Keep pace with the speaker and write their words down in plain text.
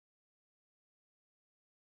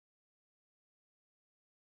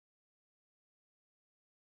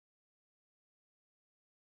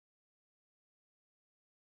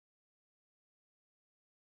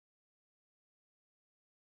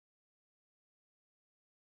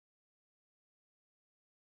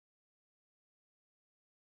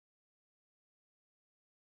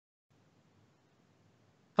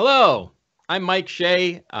Hello, I'm Mike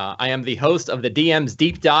Shea. I am the host of the DM's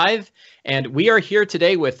Deep Dive, and we are here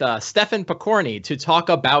today with Stefan Pokorny to talk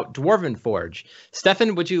about Dwarven Forge.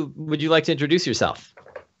 Stefan, would you like to introduce yourself?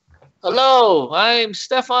 Hello, I'm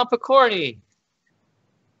Stefan Pokorny.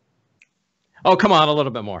 Oh, come on, a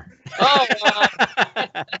little bit more.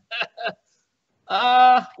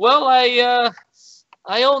 Oh, well,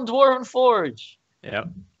 I own Dwarven Forge. Yep.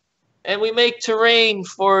 And we make terrain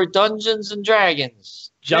for Dungeons and Dragons.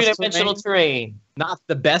 Three-dimensional terrain. Not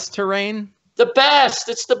the best terrain? The best.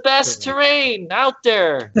 It's the best terrain out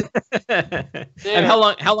there. And how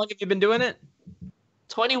long have you been doing it?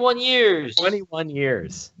 21 years. 21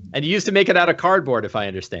 years. And you used to make it out of cardboard, if I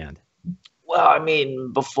understand. Well, I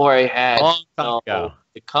mean, before I had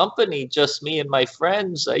the company, just me and my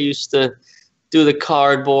friends, I used to do the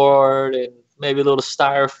cardboard and maybe a little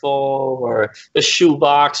styrofoam or a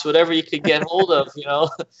shoebox, whatever you could get hold of, you know.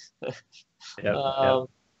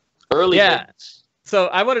 Early days. So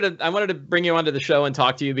I wanted to bring you onto the show and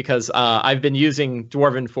talk to you because I've been using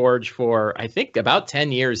Dwarven Forge for I think about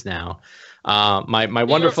 10 years now. My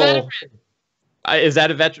wonderful is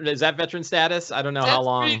that veteran status? I don't know how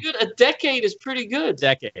long. Pretty good. A decade is pretty good.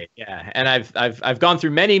 Decade, yeah. And I've gone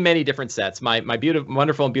through many different sets. My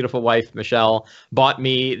wonderful and beautiful wife Michelle bought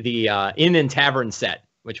me the Inn and Tavern set,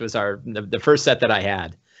 which was the first set that I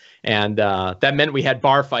had, and that meant we had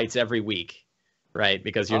bar fights every week, right?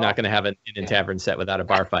 Because you're not going to have an Inn and Tavern set without a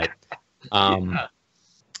bar fight.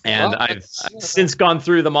 And I've since gone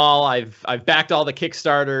through them all. I've backed all the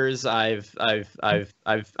Kickstarters. I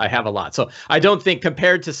have a lot. So I don't think,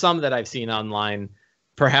 compared to some that I've seen online,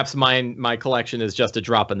 perhaps my collection is just a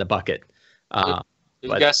drop in the bucket.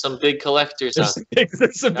 You've got some big collectors out there.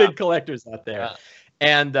 There's some big collectors out there. Yeah.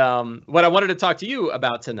 And what I wanted to talk to you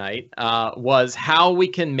about tonight was how we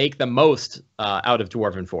can make the most out of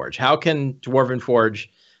Dwarven Forge. How can Dwarven Forge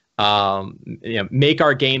make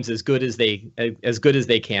our games as good as they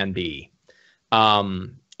can be.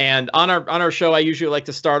 And on our show, I usually like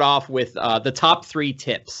to start off with the top 3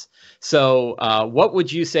 tips. So what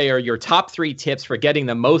would you say are your top 3 tips for getting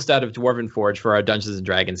the most out of Dwarven Forge for our Dungeons and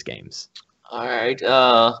Dragons games? All right.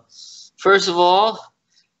 First of all,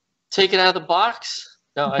 take it out of the box.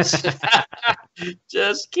 No, I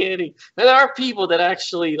just kidding. There are people that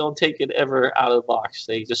actually don't take it ever out of the box.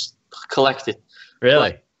 They just collect it.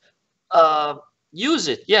 Really? Use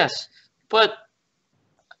it, yes. But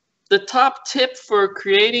the top tip for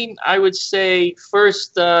creating, I would say,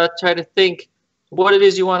 first try to think what it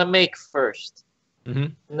is you want to make first. Mm-hmm.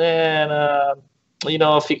 And then,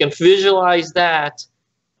 if you can visualize that,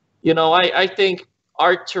 I think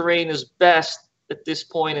art terrain is best at this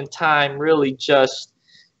point in time, really just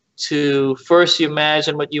to first you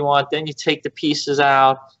imagine what you want, then you take the pieces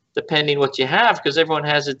out, depending what you have, because everyone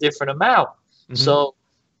has a different amount. Mm-hmm. So,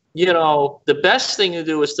 the best thing to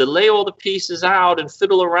do is to lay all the pieces out and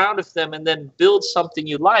fiddle around with them and then build something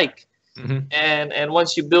you like. Mm-hmm. And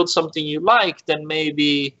once you build something you like, then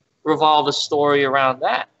maybe revolve a story around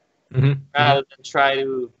that. Mm-hmm. Rather than try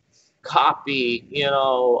to copy,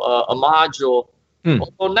 a module.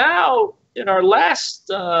 Well, now in our last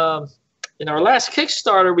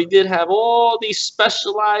Kickstarter, we did have all these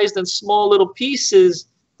specialized and small little pieces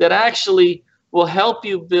that actually will help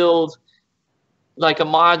you build like a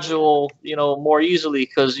module, more easily,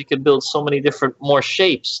 because you can build so many different more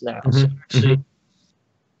shapes now. Mm-hmm. So actually,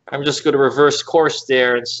 I'm just going to reverse course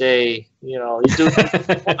there and say, you do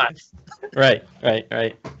Right.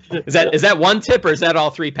 Is that one tip, or is that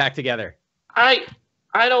all 3 packed together? I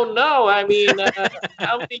don't know. I mean,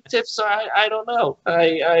 how many tips are I don't know.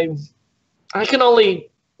 I can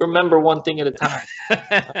only remember one thing at a time.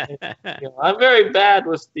 I'm very bad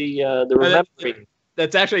with the remembering.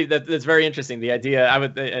 That's that's very interesting. The idea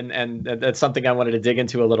and that's something I wanted to dig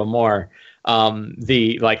into a little more. How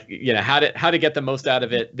to get the most out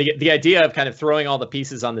of it. The idea of kind of throwing all the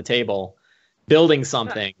pieces on the table, building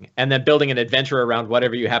something, and then building an adventure around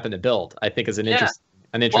whatever you happen to build, I think is an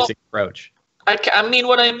interesting approach. I mean,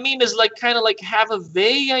 what I mean is kind of have a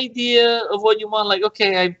vague idea of what you want. Like,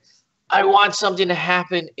 okay, I want something to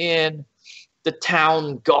happen in the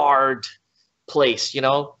town guard place,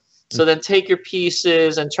 So then take your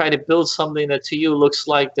pieces and try to build something that to you looks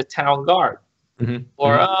like the town guard. Mm-hmm.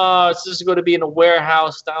 Or, this is going to be in a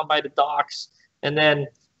warehouse down by the docks. And then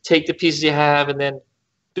take the pieces you have and then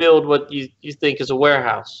build what you think is a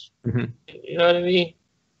warehouse. Mm-hmm. You know what I mean?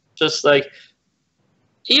 Just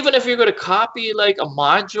even if you're going to copy a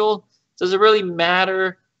module, does it really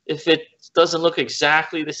matter if it doesn't look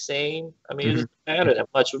exactly the same? I mean, it doesn't matter that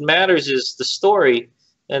much. What matters is the story.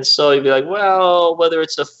 And so you'd be like, well, whether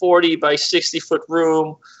it's a 40 by 60 foot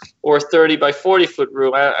room or 30 by 40 foot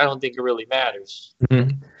room, I don't think it really matters.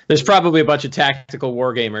 Mm-hmm. There's probably a bunch of tactical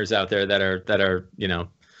wargamers out there that are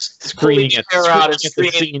screaming at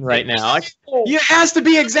the scene right now. Like, it has to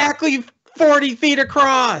be exactly 40 feet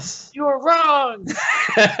across. You are wrong.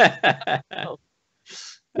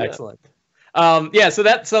 Excellent.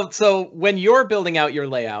 So when you're building out your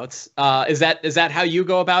layouts, is that how you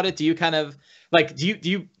go about it? Do you kind of like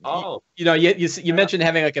you mentioned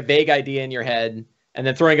having like a vague idea in your head and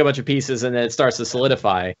then throwing a bunch of pieces and then it starts to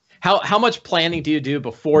solidify. How much planning do you do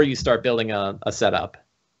before you start building a setup?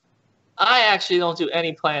 I actually don't do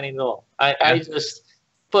any planning at all. But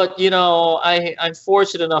I'm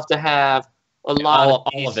fortunate enough to have a lot of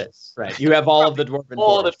all of it. Right. You have all of the Dwarven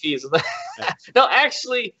all the pieces. No,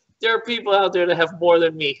 actually, there are people out there that have more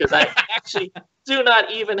than me because I actually do not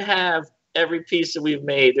even have every piece that we've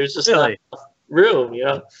made. There's just not enough room,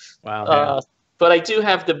 Wow. But I do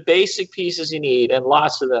have the basic pieces you need and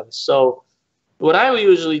lots of them. So what I would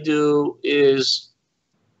usually do is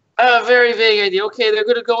I have a very vague idea. Okay, they're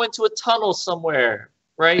going to go into a tunnel somewhere,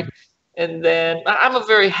 right? And then I'm a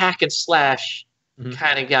very hack and slash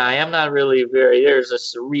kind of guy. I'm not really there's a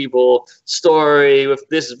cerebral story with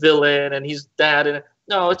this villain and he's that. And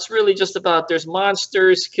no, it's really just about there's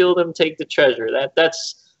monsters, kill them, take the treasure.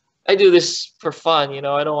 I do this for fun,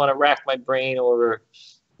 I don't want to rack my brain over,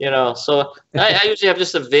 So I usually have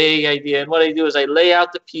just a vague idea. And what I do is I lay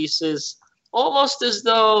out the pieces almost as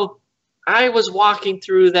though I was walking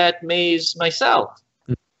through that maze myself.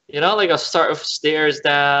 Like I'll start with stairs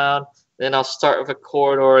down, then I'll start with a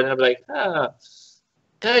corridor, and then I'll be like,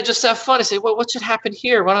 Then I just have fun. I say, well, what should happen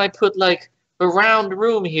here? Why don't I put like a round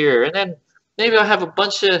room here? And then maybe I'll have a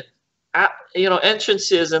bunch of,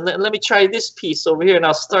 entrances, and let me try this piece over here. And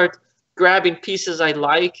I'll start grabbing pieces I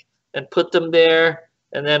like and put them there.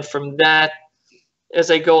 And then from that,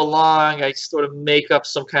 as I go along, I sort of make up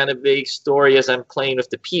some kind of vague story as I'm playing with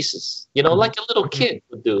the pieces, like a little kid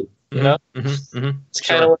would do, It's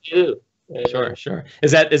kind of what you do. Sure.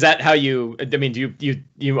 Is that how you, I mean, do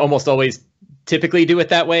you almost always typically do it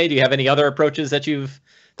that way? Do you have any other approaches that you've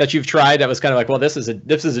tried that was kind of like, well, this is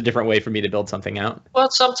a different way for me to build something out? Well,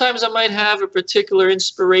 sometimes I might have a particular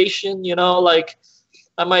inspiration, like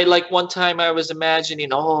I might, like one time I was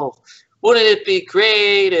imagining, wouldn't it be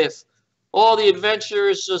great if all the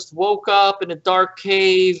adventurers just woke up in a dark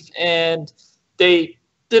cave and they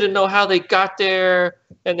didn't know how they got there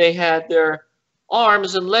and they had their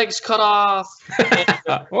arms and legs cut off. And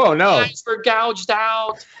oh, no. Their eyes were gouged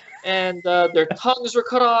out and their tongues were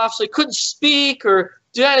cut off so they couldn't speak or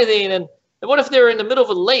do anything. And what if they were in the middle of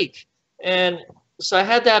a lake? And so I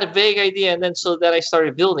had that vague idea, and then so that I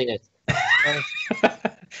started building it.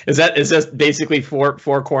 Is this basically four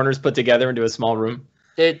corners put together into a small room?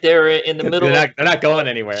 They're in the middle. They're not going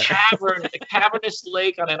anywhere. A cavernous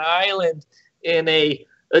lake on an island in a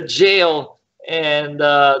jail, and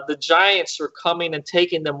the giants were coming and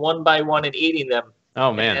taking them one by one and eating them.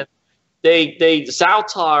 Oh man! And they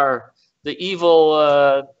Zaltar, the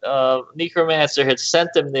evil necromancer, had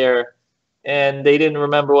sent them there, and they didn't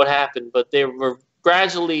remember what happened, but they were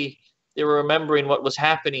remembering what was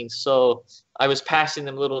happening. So I was passing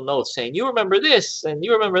them little notes saying, "You remember this, and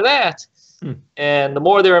you remember that." And the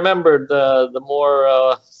more they remembered, the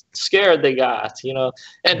more scared they got,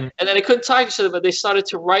 And then they couldn't talk to each other, but they started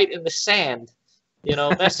to write in the sand,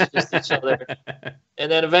 messages to each other.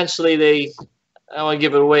 And then eventually I don't want to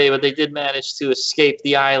give it away, but they did manage to escape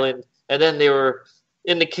the island. And then they were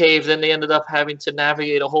in the cave. Then they ended up having to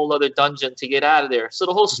navigate a whole other dungeon to get out of there. So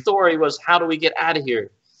the whole story was, how do we get out of here?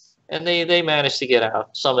 And they managed to get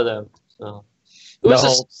out, some of them. So it was a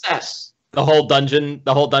success. The whole dungeon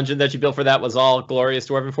that you built for that was all glorious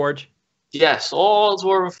Dwarven Forge? Yes, all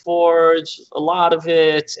Dwarven Forge, a lot of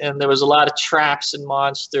it, and there was a lot of traps and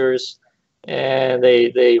monsters, and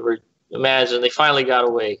they finally got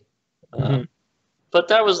away. But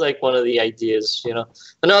that was like one of the ideas,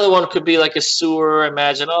 Another one could be like a sewer.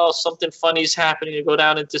 Imagine, something funny is happening. You go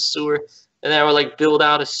down into sewer, and then I would like build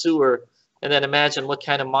out a sewer, and then imagine what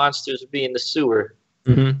kind of monsters would be in the sewer.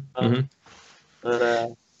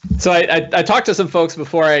 So I talked to some folks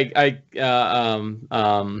before before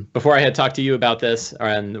I had talked to you about this,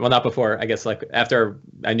 not before, I guess, like after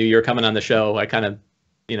I knew you were coming on the show. I kind of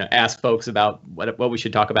asked folks about what we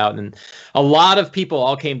should talk about, and a lot of people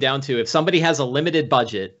all came down to, if somebody has a limited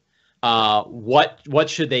budget, what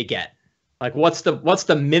should they get? Like what's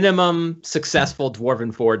the minimum successful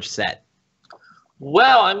Dwarven Forge set?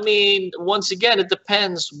 Well, I mean, once again, it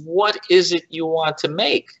depends. What is it you want to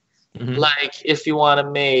make? Like if you want to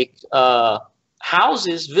make a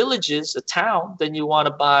houses, villages, a town, then you want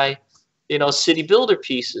to buy, you know, city builder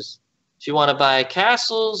pieces. If you want to buy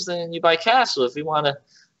castles, then you buy castle. If you want to,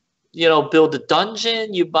 you know, build a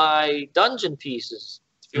dungeon, you buy dungeon pieces.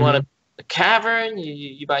 If you want a cavern,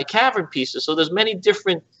 you buy cavern pieces. So there's many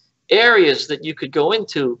different areas that you could go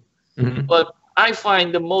into. But I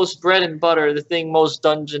find the most bread and butter, the thing most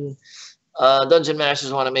dungeon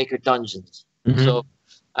masters want to make are dungeons. So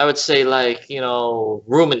I would say, like, you know,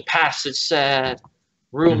 room and passage set,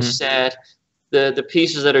 room set, the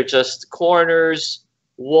pieces that are just corners,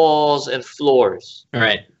 walls, and floors.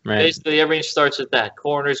 Right. Basically, everything starts with that: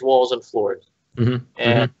 corners, walls, and floors.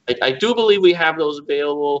 And I do believe we have those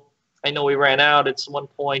available. I know we ran out at one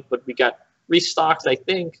point, but we got restocked, I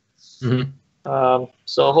think.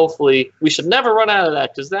 So hopefully we should never run out of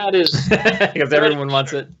that, because that is because everyone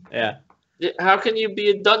wants it. Yeah. How can you be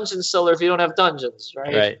a dungeon seller if you don't have dungeons,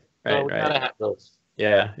 right? Right. We gotta have those.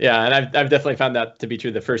 Yeah, and I've definitely found that to be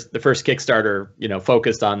true. The first Kickstarter, you know,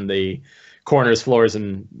 focused on the corners, floors,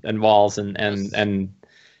 and walls, and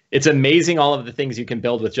it's amazing all of the things you can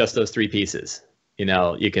build with just those 3 pieces. You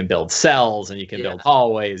know, you can build cells, and you can build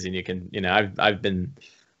hallways, and you can, you know, I've been,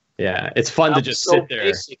 it's fun to just sit there.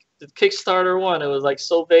 Basic. The Kickstarter one, it was like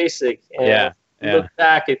so basic. And look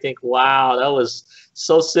back, I think, wow, that was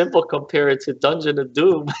so simple compared to Dungeon of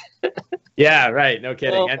Doom. Yeah, right. No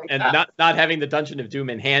kidding. Oh and not having the Dungeon of Doom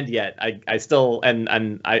in hand yet, I still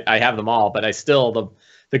and I have them all, but I still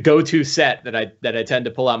the go-to set that I tend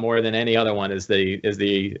to pull out more than any other one is the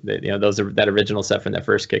you know, that original set from that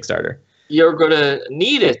first Kickstarter. You're gonna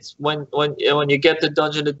need it when you get the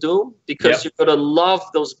Dungeon of Doom, because you're gonna love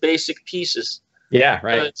those basic pieces. Yeah,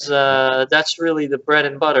 right. That's really the bread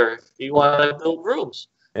and butter. You want to build rooms.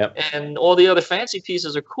 And all the other fancy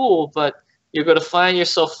pieces are cool, but you're going to find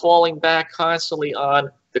yourself falling back constantly on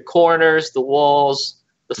the corners, the walls,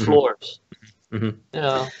 the floors. You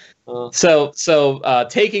know. So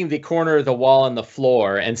taking the corner, the wall, and the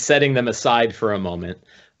floor and setting them aside for a moment,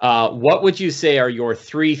 what would you say are your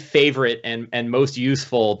 3 favorite and most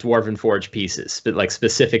useful Dwarven Forge pieces, like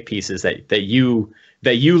specific pieces that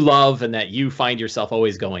you love and that you find yourself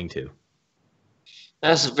always going to?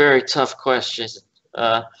 That's a very tough question.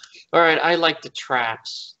 All right, I like the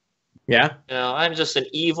traps. Yeah? You know, I'm just an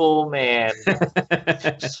evil man.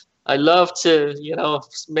 I love to, you know,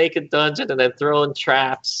 make a dungeon and then throw in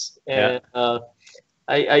traps. And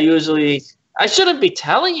I usually, I shouldn't be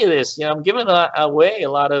telling you this. You know, I'm giving away a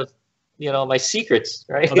lot of, you know, my secrets,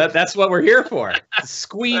 right? Well, that's what we're here for.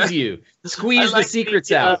 Squeeze you. Squeeze the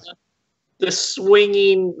secrets out. The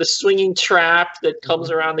swinging trap that comes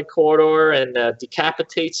around the corridor and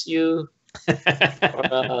decapitates you.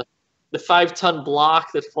 Or, the 5-ton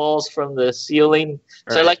block that falls from the ceiling.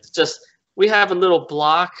 So I like to we have a little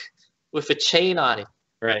block with a chain on it.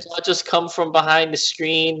 Right. So I just come from behind the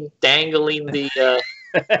screen, dangling the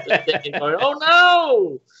thing and going, oh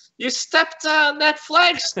no! You stepped on that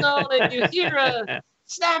flagstone and you hear a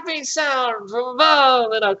snapping sound from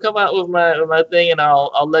above. And I'll come out with my thing and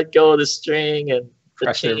I'll let go of the string and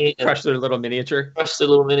crush their little miniature. Crush their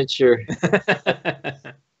little miniature.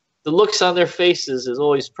 The looks on their faces is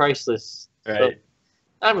always priceless. Right. So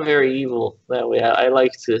I'm very evil that way. I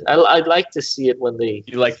like to see it when they.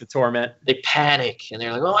 You like the torment. They panic and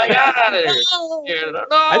they're like, "Oh my god!"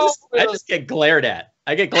 No. I just get glared at.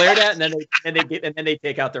 I get glared at, and then they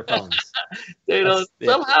take out their phones. They don't.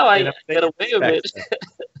 Somehow I get away with it.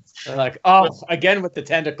 They're like, "Oh, again with the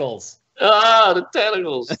tentacles." Ah, the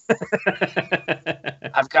tentacles.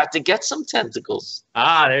 I've got to get some tentacles.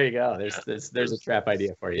 Ah, there you go. There's a trap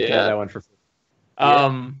idea for you. Try that one for free.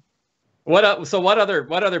 What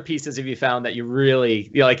other pieces have you found that you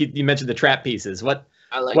really, you know, like you mentioned the trap pieces? What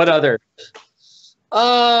other?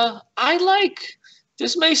 I like.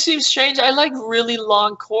 This may seem strange. I like really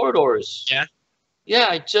long corridors. Yeah. Yeah,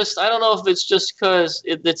 I don't know if it's just because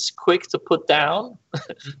it's quick to put down.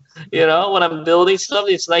 You know, when I'm building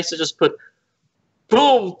something, it's nice to just put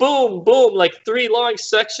boom, boom, boom, like 3 long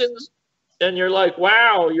sections. And you're like,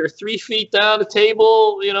 wow, you're 3 feet down the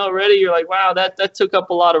table, you know, already. You're like, wow, that took up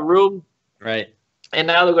a lot of room. Right. And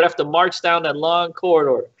now they're going to have to march down that long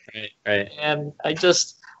corridor. Right. And I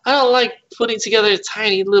don't like putting together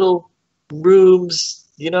tiny little rooms,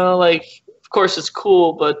 you know, like, of course it's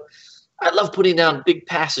cool, but I love putting down big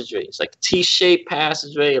passageways, like T-shaped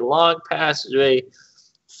passageway, a long passageway,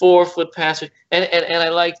 4-foot passageway, and I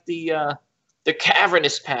like the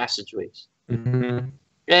cavernous passageways. And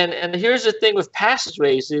here's the thing with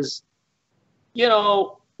passageways is, you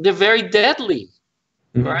know, they're very deadly,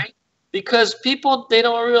 right? Because people, they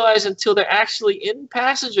don't realize until they're actually in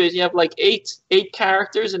passageways. You have like eight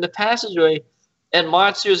characters in the passageway. and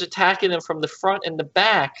monsters attacking them from the front and the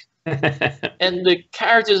back, and the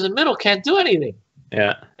characters in the middle can't do anything.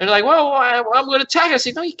 Yeah. And they're like, well, I'm going to attack. I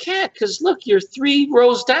say, no, you can't, because look, you're 3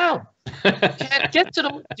 rows down. You can't get to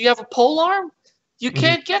them. Do you have a pole arm? You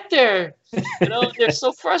can't get there. You know, they're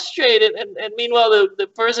so frustrated, and meanwhile, the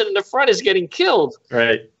person in the front is getting killed.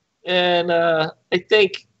 Right. And I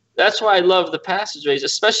think that's why I love the passageways,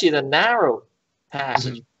 especially the narrow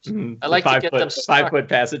passageways. I like to get them stuck. 5-foot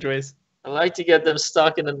passageways. I like to get them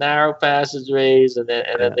stuck in the narrow passageways, and then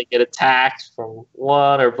they get attacked from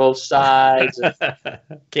one or both sides.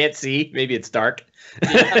 Can't see. Maybe it's dark.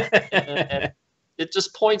 Yeah, and it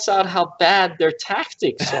just points out how bad their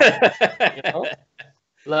tactics are. You know,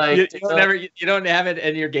 like you don't have it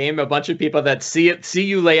in your game. A bunch of people that see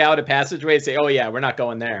you lay out a passageway and say, "Oh yeah, we're not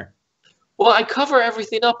going there." Well, I cover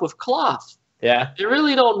everything up with cloth. Yeah, you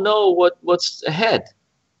really don't know what's ahead.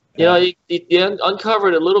 You know, you uncover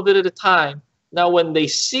it a little bit at a time. Now, when they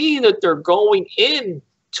see that they're going in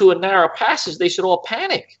to a narrow passage, they should all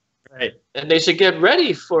panic. Right. And they should get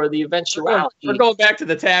ready for the eventuality. We're going back to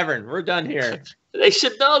the tavern. We're done here. They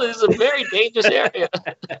should know this is a very dangerous area.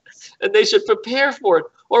 And they should prepare for it.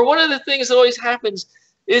 Or one of the things that always happens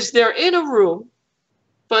is they're in a room,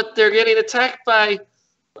 but they're getting attacked by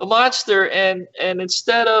a monster. And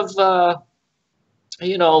instead of,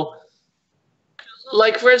 you know,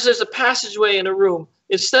 like, for instance, there's a passageway in a room.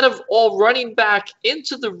 Instead of all running back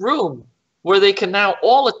into the room where they can now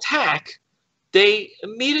all attack, they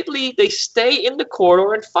stay in the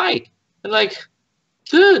corridor and fight. And like,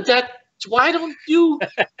 dude, why don't you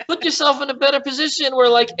put yourself in a better position where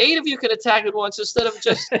like 8 of you can attack at once instead of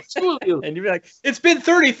just 2 of you? And you'd be like, it's been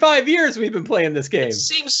 35 years we've been playing this game. It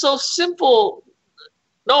seems so simple.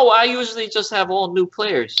 No, I usually just have all new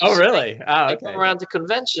players. Oh, really? I come around to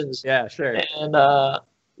conventions. Yeah, sure. And,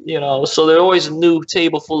 you know, so there's always a new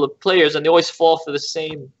table full of players, and they always fall for the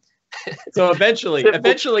same. So eventually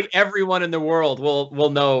everyone in the world will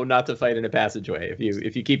know not to fight in a passageway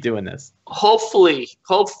if you keep doing this. Hopefully.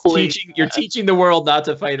 You're teaching the world not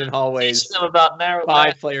to fight in hallways. Teaching them about narrow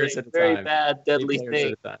 5 players at a time. Very bad, deadly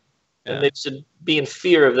thing. Yeah. And they should be in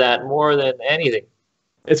fear of that more than anything.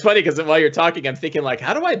 It's funny because while you're talking, I'm thinking, like,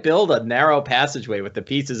 how do I build a narrow passageway with the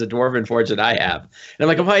pieces of Dwarven Forge that I have? And I'm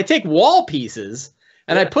like, if I take wall pieces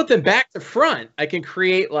and I put them back to front, I can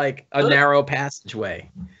create, like, a narrow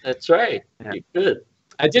passageway. That's right. Yeah. You're good.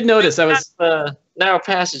 I did notice narrow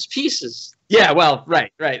passage pieces. Yeah, well,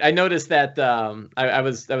 right. I noticed that I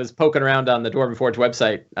was poking around on the Dwarven Forge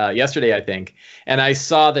website yesterday, I think, and I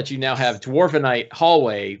saw that you now have Dwarvenite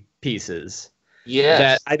hallway pieces. Yes.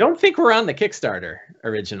 That I don't think were on the Kickstarter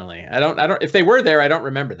originally. I don't. If they were there, I don't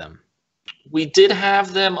remember them. We did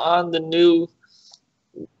have them on the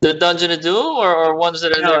Dungeon of Doom, or ones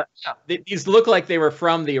that are there. Yeah. These look like they were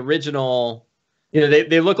from the original. You know,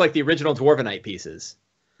 they look like the original Dwarvenite pieces.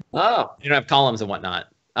 Oh. They don't have columns and whatnot.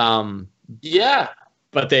 Yeah.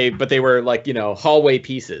 But they were like, you know, hallway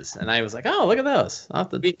pieces, and I was like, oh, look at those.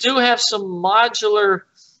 We do have some modular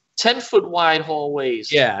 10-foot wide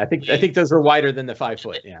hallways. Yeah, I think those are wider than the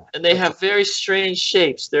 5-foot. Yeah, and they have very strange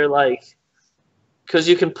shapes. They're like, because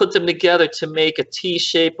you can put them together to make a T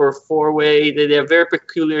shape or a 4-way. They have very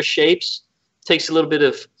peculiar shapes. Takes a little bit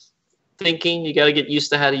of thinking. You got to get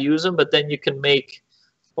used to how to use them, but then you can make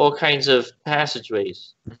all kinds of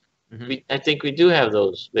passageways. Mm-hmm. I think we do have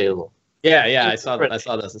those available. Yeah, I saw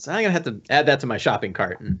those. So I'm gonna have to add that to my shopping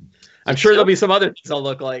cart, and I'm sure there'll be some other things I'll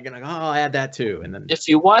look like, and like, oh, I'll add that too. And then if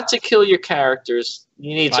you want to kill your characters,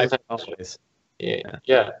 you need some always.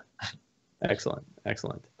 Yeah. Excellent.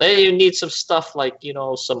 Then you need some stuff like, you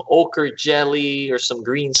know, some ochre jelly or some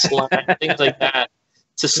green slime, things like that,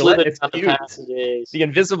 to slip it on the passages. The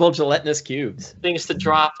invisible gelatinous cubes. Things to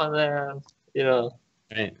drop on them, you know.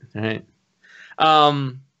 Right.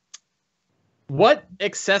 What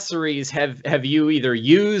accessories have you either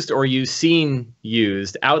used or you've seen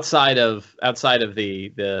used outside of the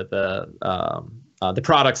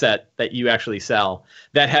products that you actually sell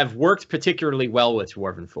that have worked particularly well with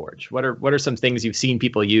Dwarven Forge? What are some things you've seen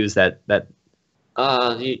people use that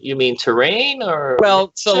you mean terrain or?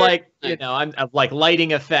 Well, so like, you know, I'm like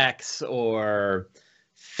lighting effects or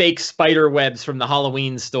fake spider webs from the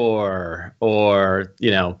Halloween store, or, you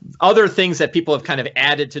know, other things that people have kind of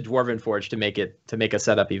added to Dwarven Forge to make a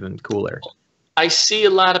setup even cooler. I see a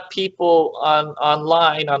lot of people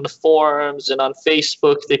online on the forums and on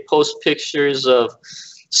Facebook. They post pictures of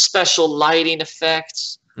special lighting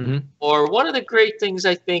effects. Mm-hmm. Or one of the great things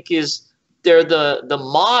I think is they're the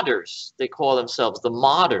modders. They call themselves the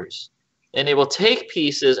modders, and they will take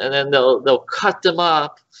pieces and then they'll cut them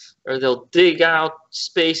up, or they'll dig out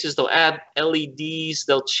spaces. They'll add LEDs.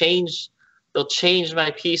 They'll change they'll change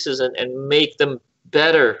my pieces and make them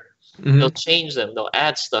better. Mhm. They'll change them. They'll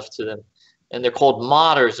add stuff to them, and they're called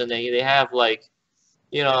modders, and they have like,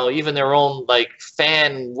 you know, even their own like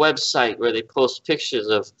fan website where they post pictures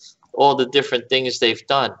of all the different things they've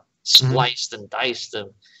done, spliced and diced them,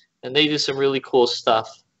 and they do some really cool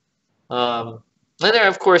stuff. And there,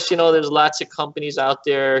 of course, you know, there's lots of companies out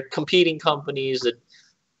there, competing companies that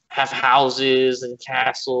have houses and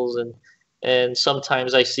castles, and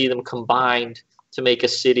sometimes I see them combined to make a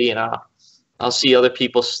city, and I'll see other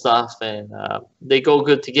people's stuff, and they go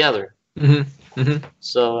good together.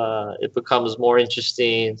 So it becomes more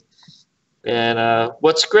interesting. And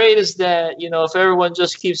what's great is that, you know, if everyone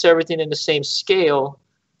just keeps everything in the same scale,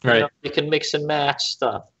 right, you know, they can mix and match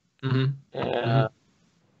stuff.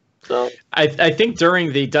 So I think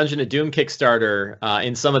during the Dungeon of Doom Kickstarter,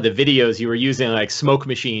 in some of the videos, you were using like smoke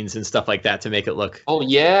machines and stuff like that to make it look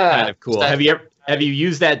kind of cool. Have you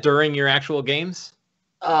used that during your actual games?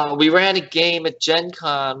 We ran a game at Gen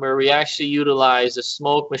Con where we actually utilized a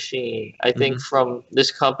smoke machine, I think from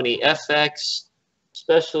this company, FX,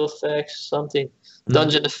 Special Effects, something,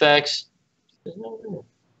 Dungeon Effects.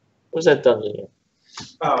 What's that dungeon here?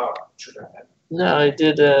 No, I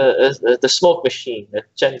did the smoke machine at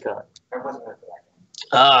Gen Con.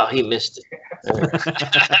 Oh, he missed it.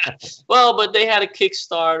 Well, but they had a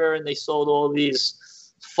Kickstarter and they sold all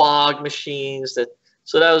these fog machines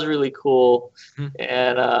so that was really cool.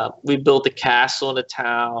 And we built a castle in the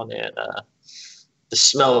town, and the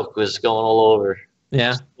smoke was going all over.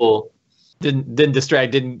 Yeah. Cool. Didn't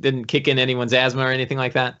distract, didn't kick in anyone's asthma or anything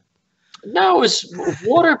like that? No, it was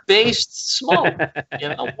water-based smoke, you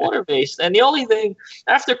know, water-based. And the only thing,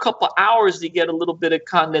 after a couple of hours, you get a little bit of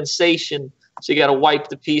condensation, so you got to wipe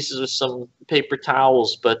the pieces with some paper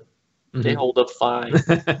towels, but they hold up fine.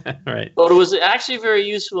 Right. But it was actually very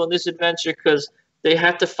useful in this adventure because they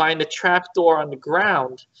had to find a trapdoor on the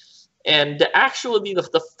ground, and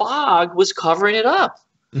the fog was covering it up.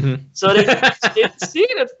 So they didn't see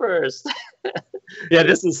it at first. Yeah,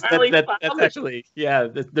 that's actually, yeah,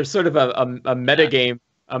 there's sort of a meta game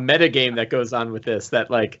that goes on with this,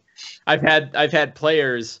 that like I've had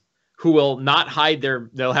players who will not hide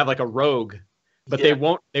they'll have like a rogue, but they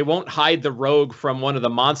won't hide the rogue from one of the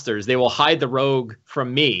monsters. They will hide the rogue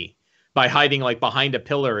from me by hiding like behind a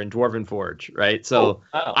pillar in Dwarven Forge, right? So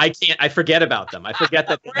I forget about them. I forget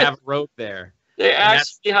that they have a rogue there. They're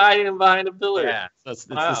actually hiding them behind a pillar. Yeah, so it's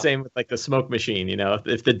the same with like the smoke machine. You know,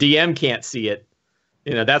 if the DM can't see it,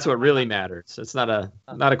 you know, that's what really matters. It's not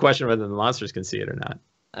a question whether the monsters can see it or not.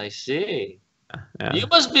 I see. Yeah. You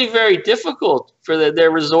must be very difficult they're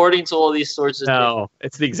resorting to all these sorts of things. No,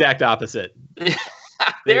 it's the exact opposite.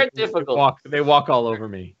 They're difficult. They walk all over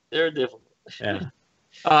me. They're difficult. Yeah.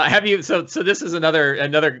 Have you? So this is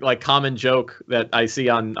another like common joke that I see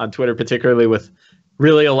on Twitter, particularly with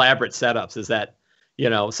really elaborate setups, is that, you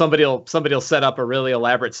know, somebody'll set up a really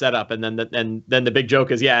elaborate setup, and then the big joke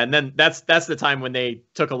is, and then that's the time when they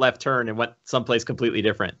took a left turn and went someplace completely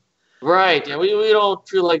different. Right. Yeah, we don't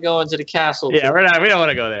feel like going to the castle. Yeah, we don't want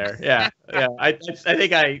to go there. Yeah. Yeah. I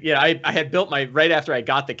think I had built right after I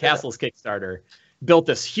got the castles Kickstarter, built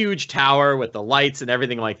this huge tower with the lights and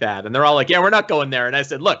everything like that. And they're all like, yeah, we're not going there. And I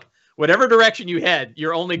said, look, whatever direction you head,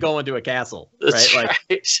 you're only going to a castle, That's right?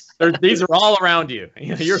 Like these are all around you.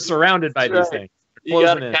 You're surrounded by these things. You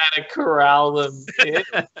got to kind of corral them in,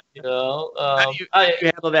 you know. How do you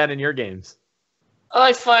handle that in your games?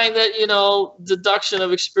 I find that, you know, deduction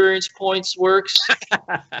of experience points works.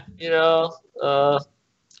 You know,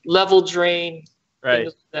 level drain, right?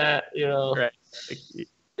 Things like that, you know. Right.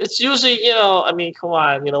 It's usually, you know, I mean, come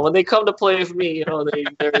on, you know, when they come to play with me, you know,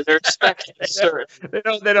 they're expecting certain. They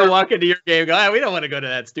don't walk into your game and go, we don't want to go to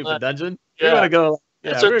that stupid dungeon. We want to go.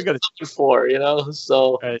 Yeah, we're going to for, you know.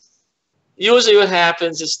 So usually what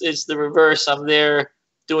happens is the reverse. I'm there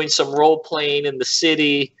doing some role playing in the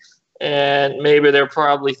city, and maybe they're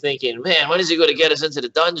probably thinking, man, when is he going to get us into the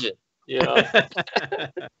dungeon? You know.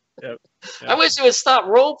 Yep. I wish he would stop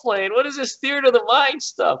role playing. What is this theater of the mind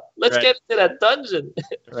stuff? Let's get into that dungeon.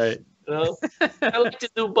 Right. You know, I like to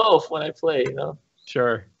do both when I play. You know.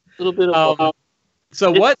 Sure. A little bit of both.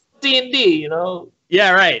 So what D&D? You know.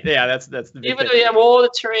 Yeah. Right. Yeah. That's the big even thing. though you have all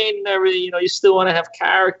the terrain and everything, you know, you still want to have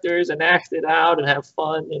characters and act it out and have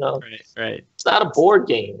fun. You know. Right. It's not a board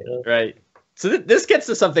game. You know. Right. So this gets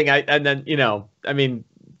to something and then, you know, I mean,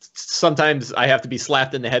 sometimes I have to be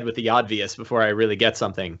slapped in the head with the obvious before I really get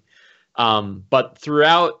something. But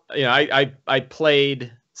throughout, you know, I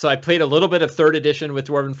played a little bit of 3rd edition with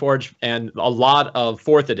Dwarven Forge and a lot of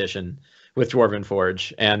 4th edition with Dwarven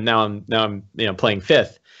Forge, and now I'm you know, playing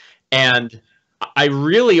 5th. And I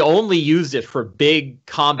really only used it for big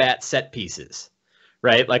combat set pieces.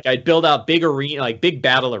 Right, like I'd build out big arena, like big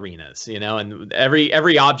battle arenas, you know, and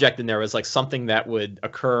every object in there was like something that would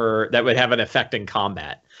occur that would have an effect in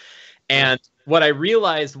combat. And what I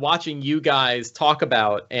realized watching you guys talk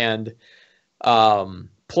about and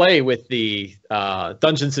play with the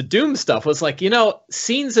Dungeons of Doom stuff was like, you know,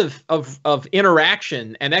 scenes of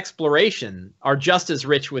interaction and exploration are just as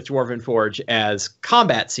rich with Dwarven Forge as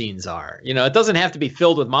combat scenes are. You know, it doesn't have to be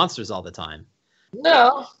filled with monsters all the time.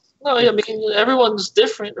 No, I mean, everyone's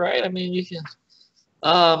different, right? I mean, you can.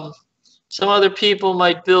 Some other people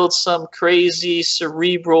might build some crazy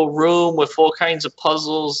cerebral room with all kinds of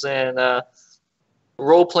puzzles and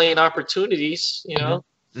role-playing opportunities, you know.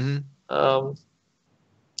 Mm-hmm.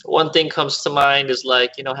 One thing comes to mind is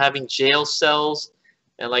like, you know, having jail cells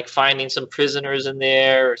and like finding some prisoners in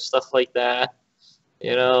there or stuff like that.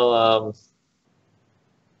 You know,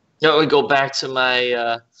 that would go back to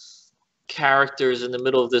my characters in the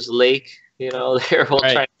middle of this lake. You know, they're all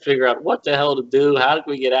trying to figure out what the hell to do. How do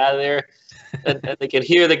we get out of there? And they can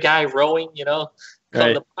hear the guy rowing. You know,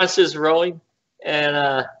 the monster's rowing, and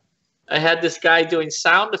I had this guy doing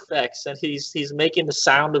sound effects, and he's making the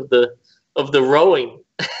sound of the rowing.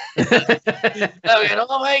 I mean,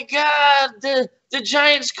 oh my God, the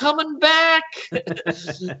giant's coming back.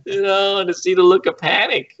 You know, and to see the look of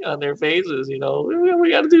panic on their faces. You know,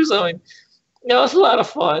 we got to do something. You know, it's a lot of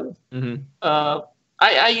fun. Mm-hmm.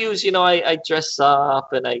 I use, you know, I dress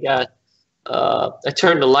up and I got, I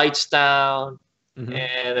turn the lights down, mm-hmm.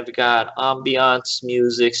 and I've got ambiance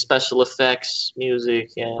music, special effects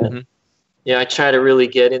music, and mm-hmm. yeah, I try to really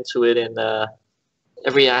get into it in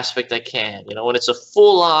every aspect I can. You know, when it's a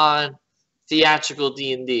full-on theatrical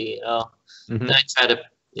D&D, you know, mm-hmm. then I try to,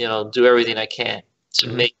 you know, do everything I can to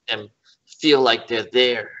mm-hmm. make them feel like they're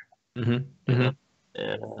there. Mm-hmm. You know?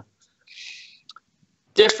 And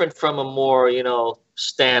different from a more, you know,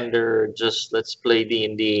 standard, just let's play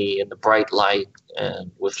D&D in the bright light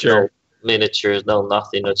and with no miniatures, no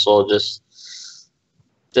nothing. It's all just,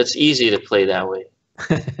 that's easy to play that way.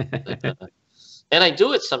 And I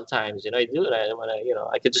do it sometimes, you know,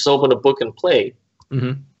 I could just open a book and play.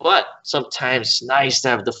 Mm-hmm. But sometimes it's nice to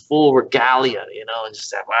have the full regalia, you know, and just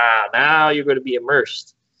say, wow, now you're going to be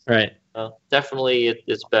immersed. Right. Definitely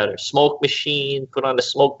it's better. Smoke machine, put on the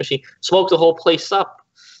smoke machine, smoke the whole place up.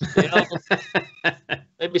 You know,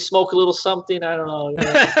 maybe smoke a little something. I don't know. You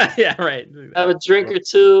know? Yeah, right. Have a drink or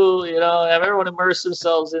two. You know, have everyone immerse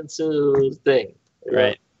themselves into the thing.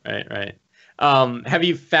 Right. Have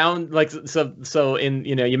you found like so in,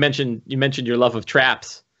 you know, you mentioned your love of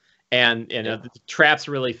traps, and you know the traps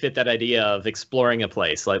really fit that idea of exploring a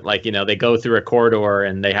place. Like you know, they go through a corridor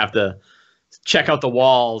and they have to check out the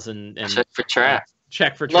walls and check for traps.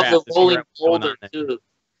 Love the rolling boulder too.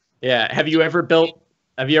 Yeah. Have you ever built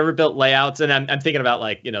layouts? And I'm thinking about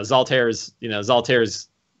like, you know, Zaltair's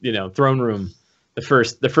throne room, the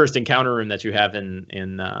first encounter room that you have in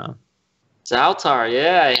Zaltar.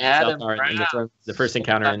 Yeah, I had him in the first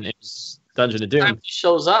encounter in Dungeon of Doom. When he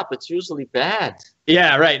shows up, it's usually bad.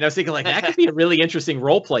 Yeah, right. And I was thinking like that could be a really interesting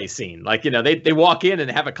role play scene. Like, you know, they walk in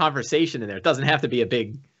and have a conversation in there. It doesn't have to be a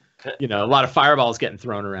big, you know, a lot of fireballs getting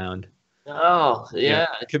thrown around. Oh, yeah. You know,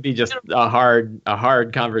 it could be just a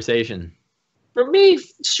hard conversation. For me,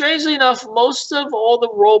 strangely enough, most of all the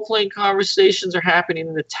role-playing conversations are happening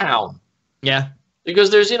in the town. Yeah. Because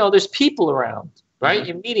there's people around, right? Mm-hmm.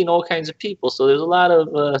 You're meeting all kinds of people, so there's a lot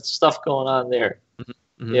of stuff going on there,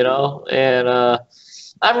 mm-hmm. you know? And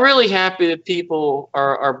I'm really happy that people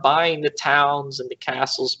are buying the towns and the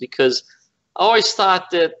castles, because I always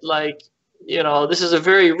thought that, like, you know, this is a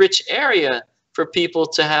very rich area for people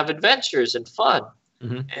to have adventures and fun.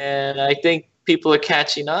 Mm-hmm. And I think people are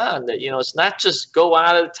catching on that, you know, it's not just go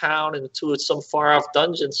out of the town into some far off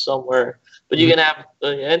dungeon somewhere, but you can have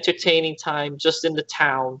an entertaining time just in the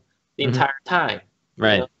town the entire time.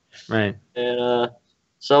 Right. You know? Right. And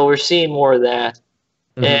so we're seeing more of that.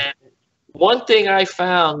 Mm-hmm. And one thing I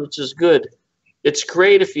found, which is good, it's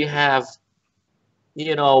great if you have,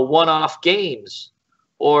 you know, one-off games.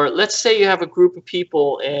 Or let's say you have a group of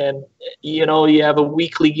people and, you know, you have a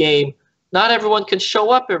weekly game. Not everyone can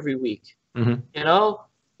show up every week. Mm-hmm. You know,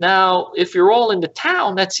 now if you're all in the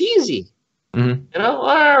town, that's easy. Mm-hmm. You know,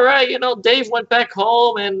 all right. You know, Dave went back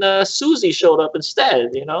home and Susie showed up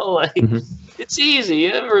instead. You know, like it's easy.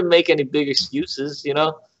 You never make any big excuses. You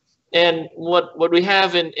know, and what we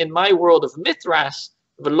have in my world of Mithras,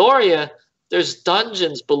 Valoria, there's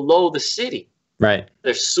dungeons below the city. Right.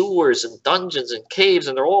 There's sewers and dungeons and caves,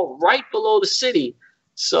 and they're all right below the city.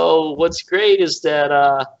 So what's great is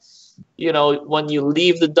that you know, when you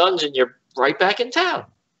leave the dungeon, you're right back in town.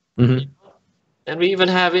 Mm-hmm. And we even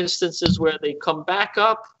have instances where they come back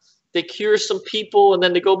up, they cure some people, and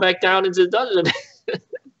then they go back down into the dungeon.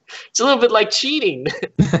 It's a little bit like cheating.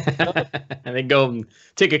 And then go and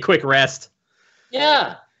take a quick rest.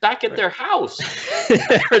 Yeah, back at their house.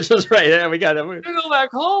 Just right. Yeah, we got it. We go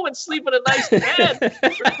back home and sleep in a nice bed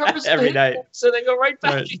every night. So they go right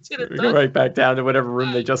back into the dungeon. Go right back down to whatever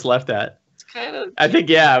room they just left at. It's kind of. I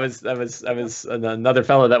think I was another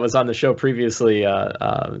fellow that was on the show previously.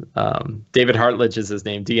 David Hartledge is his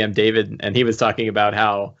name, DM David, and he was talking about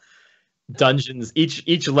how dungeons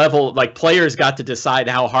each level, like players got to decide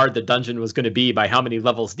how hard the dungeon was going to be by how many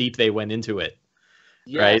levels deep they went into it.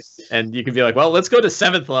 Yes. Right, and you can be like, well, let's go to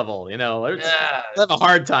 7th level. Let's have a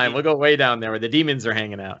hard time. We'll go way down there where the demons are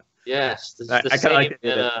hanging out. Yes, I kind of like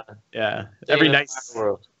it. Yeah, every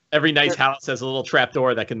nice house has a little trap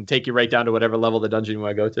door that can take you right down to whatever level the dungeon you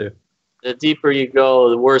want to go to. The deeper you go,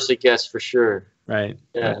 the worse it gets for sure. Right.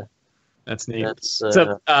 Yeah. Right. That's neat.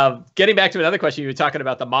 So, getting back to another question, you were talking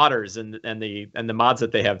about the modders and the mods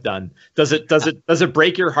that they have done. Does it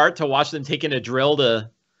break your heart to watch them taking a drill to,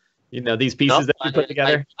 these pieces that you put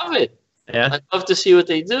together? I love it. Yeah. I love to see what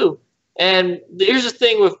they do. And here's the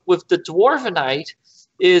thing with the Dwarvenite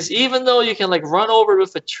is even though you can like run over it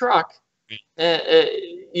with a truck,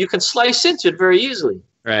 you can slice into it very easily.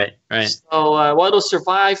 Right. So while it'll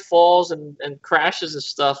survive falls and crashes and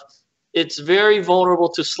stuff, it's very vulnerable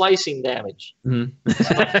to slicing damage. Mm-hmm.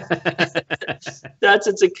 So that's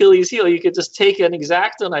its Achilles heel. You could just take an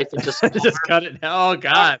X-Acto knife and just cut it. Oh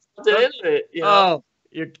God! Oh,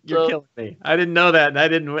 you're killing me. I didn't know that,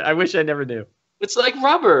 and I wish I never knew. It's like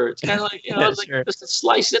rubber. It's kind of like it's like sure. just a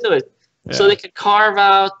slice into it. Yeah. So they can carve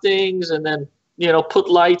out things and then put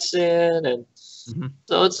lights in, and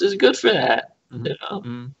so it's good for that.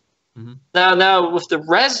 Mm-hmm. Now with the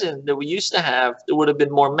resin that we used to have, it would have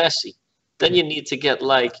been more messy. Then you need to get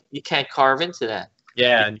you can't carve into that.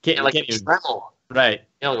 Yeah, and you can't even Dremel. Right.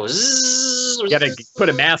 Go zzz, you got to put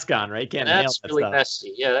a mask on, right? You can't that's that really stuff.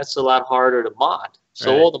 messy. Yeah, that's a lot harder to mod.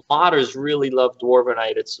 So all the modders really love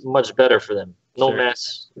Dwarvenite. It's much better for them. No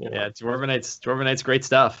mess. Yeah, Dwarvenite's great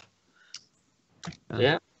stuff.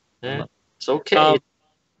 Yeah. It's okay.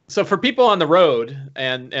 So for people on the road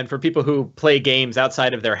and for people who play games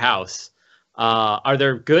outside of their house, are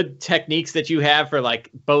there good techniques that you have for like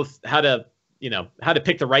both how to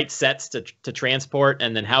pick the right sets to transport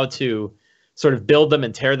and then how to sort of build them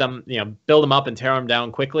and tear them, build them up and tear them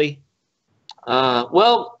down quickly?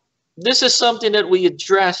 Well, this is something that we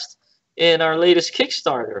addressed in our latest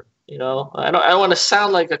Kickstarter. I don't want to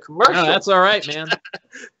sound like a commercial. No, that's all right, man.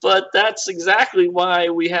 But that's exactly why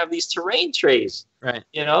we have these terrain trays. Right.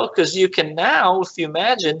 Because you can now, if you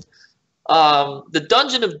imagine, the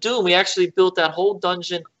Dungeon of Doom, we actually built that whole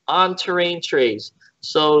dungeon on terrain trays.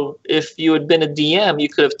 So if you had been a DM, you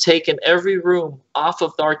could have taken every room off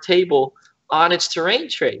of our table on its terrain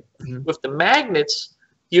tray. Mm-hmm. With the magnets,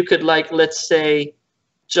 you could let's say,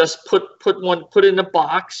 just put it in a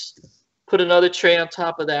box, put another tray on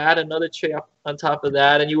top of that, another tray on top of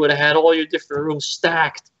that, and you would have had all your different rooms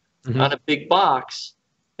stacked on a big box.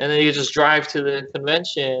 And then you just drive to the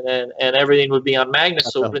convention and everything would be on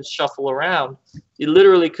magnets, so it wouldn't shuffle around. You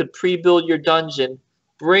literally could pre-build your dungeon,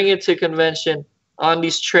 bring it to convention on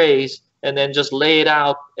these trays, and then just lay it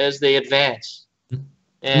out as they advance.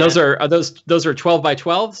 And those are 12 by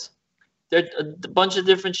 12s? They're a bunch of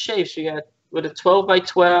different shapes. You got with a 12 by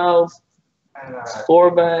 12,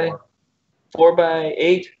 4 by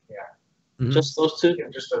 8. Yeah. Mm-hmm. Just those two? Yeah,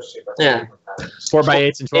 just those two. Yeah. 4 by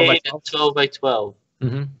 8s and 12 by 12? 12 by 12.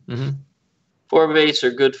 Mm-hmm. Mm-hmm. 4 by 8s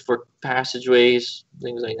are good for passageways,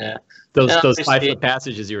 things like that. Those 5-foot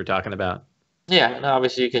passages you were talking about. Yeah, and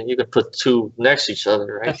obviously you can put two next to each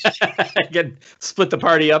other, right? You can split the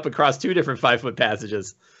party up across 2 different 5-foot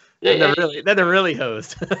passages. Yeah, then they're really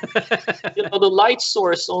hosed. The light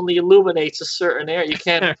source only illuminates a certain area. You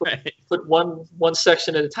can't put one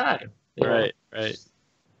section at a time. Right.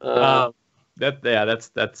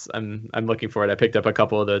 That's I'm looking for it. I picked up a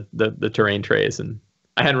couple of the terrain trays, and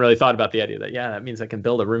I hadn't really thought about the idea that means I can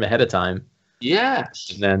build a room ahead of time. Yeah.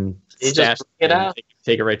 And then you just bring it out.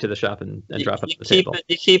 Take it right to the shop and drop it on the table.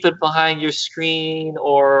 You keep it behind your screen,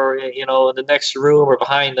 or in the next room, or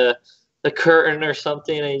behind the curtain or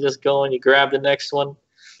something, and you just go and you grab the next one.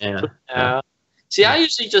 Yeah. See, I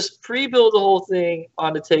usually just pre-build the whole thing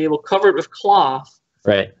on the table, cover it with cloth.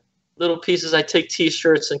 Right. Little pieces. I take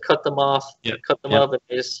T-shirts and cut them off. Cut them up and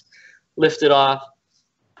just lift it off.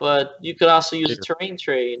 But you could also use a terrain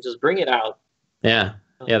tray and just bring it out. Yeah.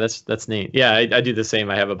 Yeah, that's neat. Yeah, I do the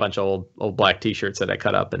same. I have a bunch of old black T-shirts that I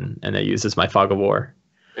cut up and I use as my fog of war.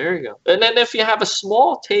 There you go. And then if you have a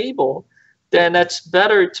small table, then that's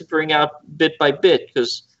better to bring out bit by bit,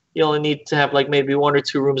 because you only need to have like maybe 1 or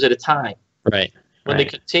 2 rooms at a time. Right. When they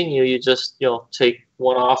continue, you just take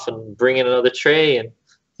one off and bring in another tray, and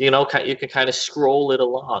you can kind of scroll it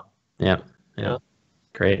along. Yeah.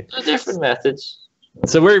 Great. There are different methods.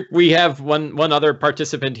 So we have one other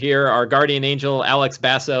participant here, our guardian angel, Alex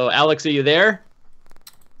Basso. Alex, are you there?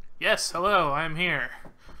 Yes, hello, I'm here.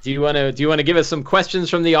 Do you want to give us some questions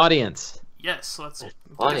from the audience? Yes, let's get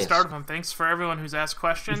started with them. Thanks for everyone who's asked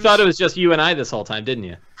questions. You thought it was just you and I this whole time, didn't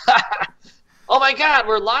you? Oh my God,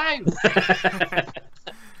 we're live!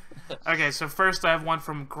 Okay, so first I have one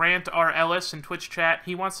from Grant R. Ellis in Twitch chat.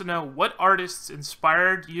 He wants to know what artists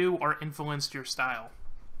inspired you or influenced your style.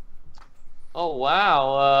 Oh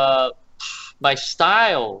wow, my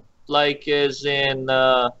style, like as in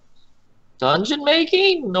dungeon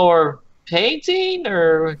making or painting,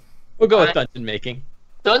 or we'll go with dungeon making.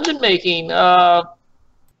 Dungeon making. I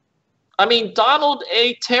mean, Donald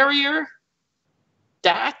A. Terrier,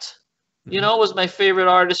 was my favorite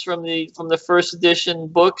artist from the first edition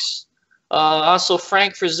books. Also,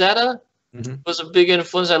 Frank Frazetta was a big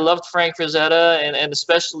influence. I loved Frank Frazetta, and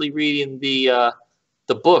especially reading the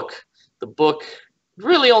book. The book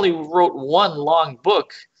really only wrote one long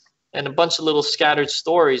book and a bunch of little scattered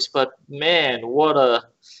stories, but man, what a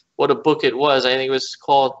book it was. I think it was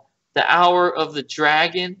called The Hour of the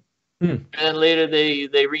Dragon. And then later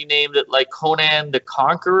they renamed it like Conan the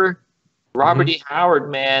Conqueror. Robert E.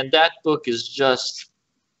 Howard, man, that book is just,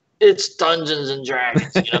 it's Dungeons and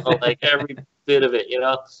Dragons, like every bit of it,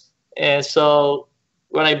 And so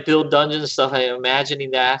when I build dungeons and stuff, I'm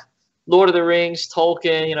imagining that. Lord of the Rings,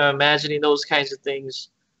 Tolkien, imagining those kinds of things.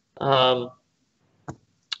 Other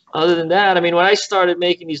than that, I mean, when I started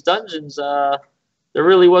making these dungeons, there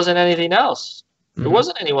really wasn't anything else. There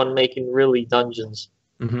wasn't anyone making really dungeons.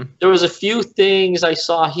 There was a few things I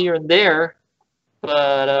saw here and there,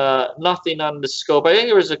 but nothing on the scope. I think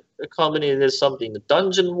there was a company that did something, the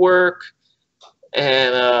dungeon work,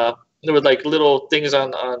 and there were like little things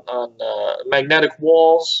on magnetic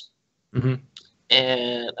walls.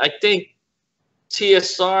 And I think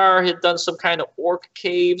TSR had done some kind of orc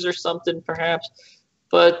caves or something, perhaps.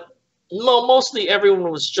 But mostly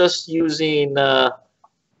everyone was just using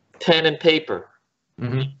pen and paper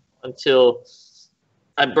until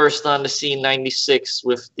I burst on the scene '96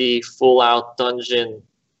 with the full-out dungeon,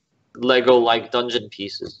 Lego-like dungeon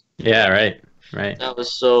pieces. Yeah, right. That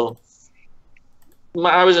was so...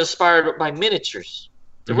 I was inspired by miniatures.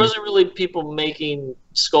 There wasn't really people making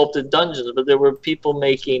sculpted dungeons, but there were people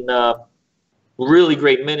making really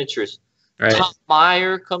great miniatures. Right. Tom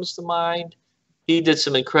Meyer comes to mind. He did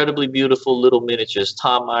some incredibly beautiful little miniatures.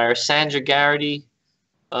 Tom Meyer. Sandra Garrity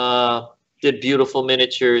did beautiful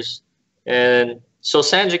miniatures. And so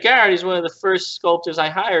Sandra Garrity is one of the first sculptors I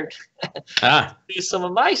hired to do some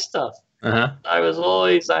of my stuff. I was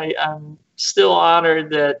always, I'm still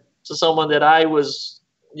honored that someone that I was,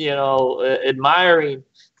 admiring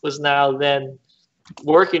was now then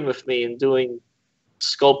working with me and doing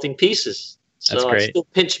sculpting pieces. So That's great. I still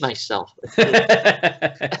pinch myself.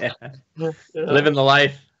 Living the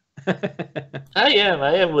life. I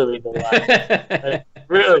am living the life.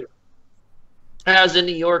 Really. I was in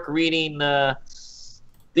New York reading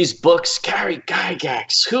these books. Gary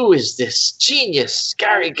Gygax. Who is this genius?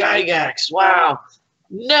 Gary Gygax. Wow.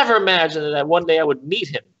 Never imagined that one day I would meet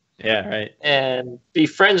him. Yeah, right. And be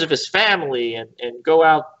friends with his family and go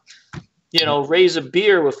out, raise a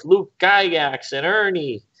beer with Luke Gygax and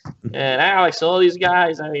Ernie and Alex and all these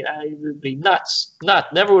guys. I mean, I would be nuts.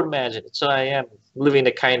 Never would imagine it. So I am living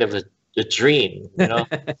a kind of a dream,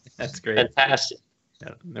 That's great. Fantastic.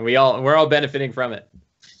 Yeah. And we're all benefiting from it.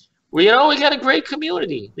 Well, we got a great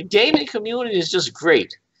community. The gaming community is just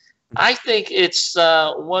great. I think it's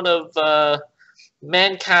one of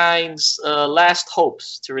mankind's last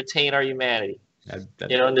hopes to retain our humanity.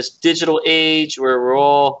 In this digital age where we're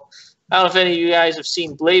all... I don't know if any of you guys have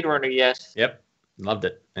seen Blade Runner yet. Yep. Loved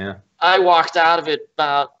it. Yeah. I walked out of it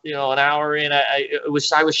about, an hour in. I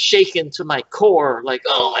was shaken to my core, like,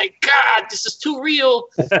 oh my God, this is too real.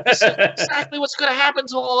 This is exactly what's going to happen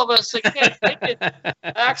to all of us. I can't take it. I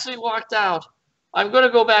actually walked out. I'm going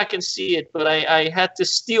to go back and see it, but I had to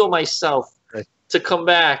steel myself to come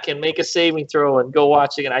back and make a saving throw and go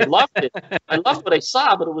watch it. And I loved it. I loved what I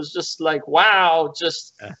saw, but it was just like, wow,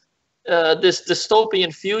 just this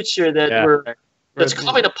dystopian future that that's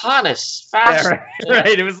coming upon us fast. Yeah,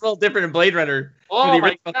 right. It was a little different in Blade Runner. Oh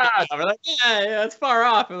my God! We're like, yeah, it's far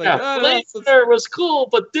off. We're like, Blade Runner was cool,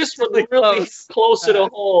 but this one was really closer to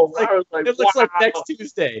home. I was like, it looks like next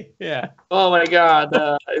Tuesday. Yeah. Oh my God!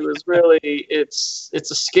 It was really, it's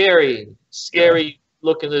a scary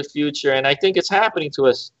look into the future, and I think it's happening to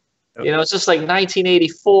us. Yep. You know, it's just like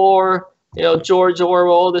 1984. You know, George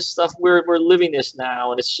Orwell, all this stuff. We're living this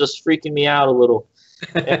now, and it's just freaking me out a little.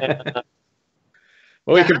 And,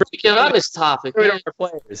 well, we can get on this topic. Our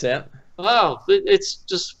players, yeah. Wow, it's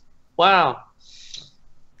just wow.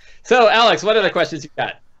 So, Alex, what other questions you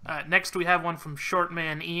got? Next, we have one from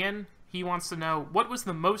Shortman Ian. He wants to know, what was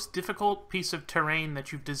the most difficult piece of terrain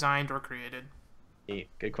that you've designed or created?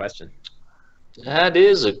 Good question. That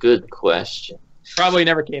is a good question. Probably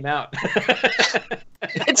never came out.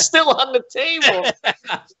 It's still on the table.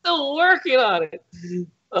 Still working on it.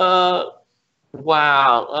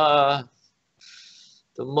 Wow.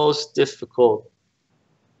 The most difficult.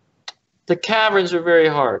 The caverns are very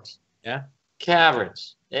hard. Yeah.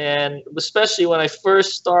 Caverns. And especially when I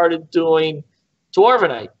first started doing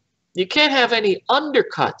Dwarvenite, you can't have any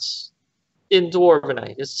undercuts in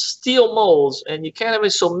Dwarvenite. It's steel molds, and you can't have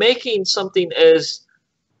it. So making something as,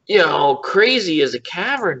 you know, crazy as a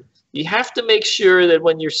cavern, you have to make sure that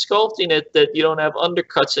when you're sculpting it that you don't have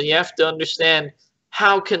undercuts, and you have to understand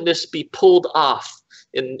how can this be pulled off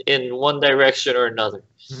in one direction or another.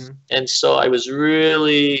 Mm-hmm. And so I was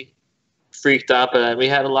really freaked out, and we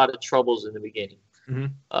had a lot of troubles in the beginning.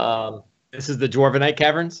 Mm-hmm. This is the Dwarvenite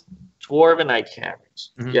caverns? Dwarvenite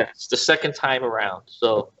caverns. Mm-hmm. Yes, the second time around.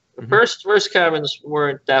 So the first caverns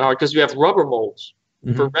weren't that hard because you have rubber molds.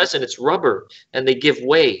 Mm-hmm. For resin, it's rubber, and they give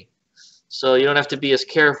way. So you don't have to be as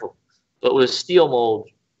careful. But with steel mold,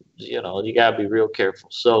 you know, you got to be real careful.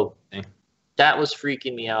 So that was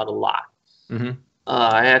freaking me out a lot. Mm-hmm.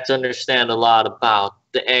 I had to understand a lot about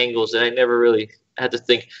the angles that I never really had to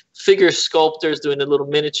think. Figure sculptors doing the little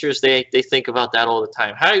miniatures, they think about that all the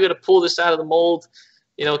time. How are you going to pull this out of the mold?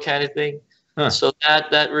 You know, kind of thing. Huh. So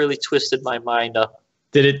that really twisted my mind up.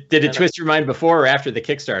 Did it twist your mind before or after the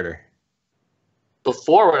Kickstarter?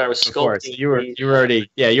 Before, when I was sculpting. So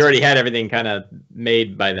you already had everything kind of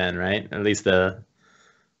made by then, right? At least you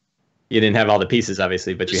didn't have all the pieces,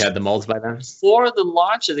 obviously, but you had the molds by then? Before the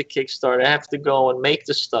launch of the Kickstarter, I have to go and make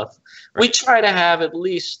the stuff. Right. We try to have at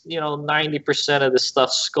least, 90% of the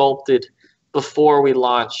stuff sculpted before we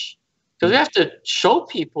launch. Because we have to show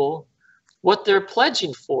people what they're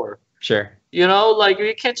pledging for. Sure. Like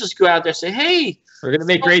you can't just go out there and say, hey, we're going to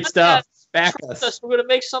make great stuff. Back us. We're going to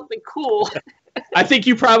make something cool. I think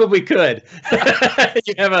you probably could.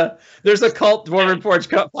 There's a cult Dwarven Forge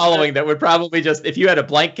following that would probably just, if you had a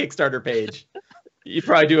blank Kickstarter page, you'd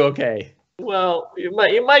probably do okay. Well, you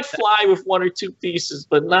might fly with one or two pieces,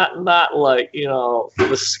 but not like,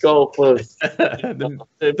 the scope of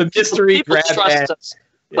the mystery grab bag. Us,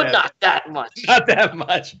 but not that much. Not that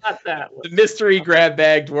much. Not that much. The mystery grab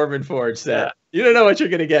bag Dwarven Forge set. Yeah. You don't know what you're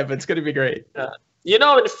going to get, but it's going to be great. Yeah.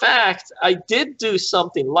 In fact, I did do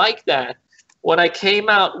something like that. When I came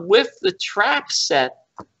out with the trap set,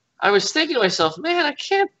 I was thinking to myself, man, I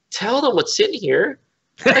can't tell them what's in here.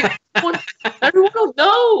 Like, everyone will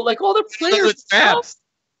know. Like, all the players know.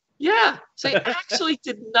 Yeah. So I actually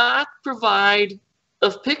did not provide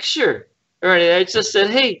a picture. All right, I just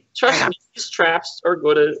said, hey, trust me, these traps you're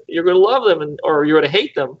going to love them or you're going to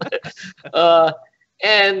hate them.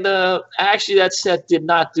 Actually, that set did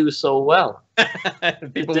not do so well.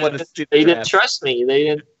 People want to see they didn't trust me. They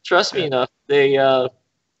didn't trust me enough. They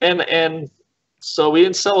and so we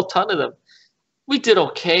didn't sell a ton of them. We did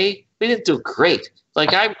okay. We didn't do great. Like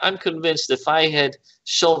I'm convinced if I had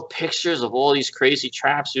shown pictures of all these crazy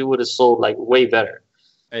traps, we would have sold like way better.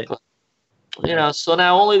 Right. But, so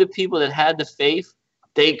now only the people that had the faith,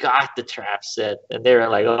 they got the trap set, and they were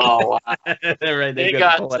like, "Oh, wow!" Right, they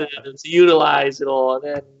got to utilize it all, and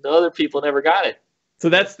then the other people never got it. So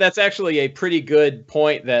that's actually a pretty good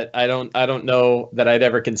point that I don't know that I'd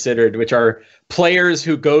ever considered, which are players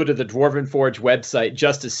who go to the Dwarven Forge website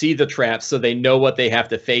just to see the traps, so they know what they have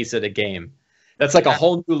to face at a game. That's like a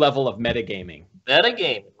whole new level of metagaming.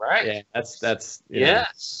 Metagaming, right? Yeah, that's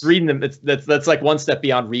yes. Reading them, that's like one step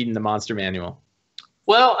beyond reading the monster manual.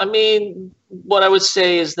 Well, I mean, what I would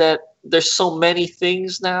say is that there's so many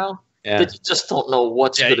things now that you just don't know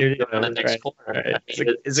what's going to be on the next corner. Right. I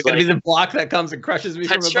mean, is it going to be the block that comes and crushes me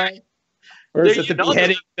from above? Right. Or is it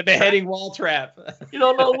the beheading wall trap? You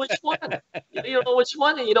don't know which one. You don't know which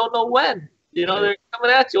one, and you don't know when. They're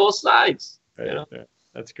coming at you all sides. Right. Yeah.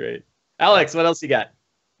 That's great. Alex, what else you got?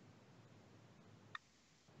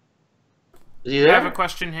 I have a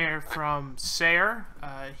question here from Sayer.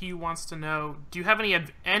 He wants to know, do you have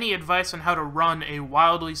any advice on how to run a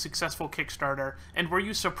wildly successful Kickstarter, and were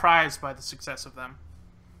you surprised by the success of them?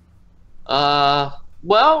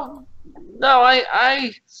 Well, no,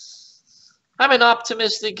 I'm an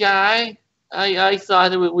optimistic guy. I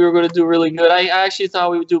thought that we were going to do really good. I actually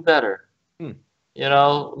thought we would do better. You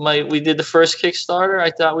know, we did the first Kickstarter.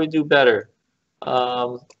 I thought we'd do better.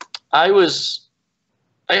 I guess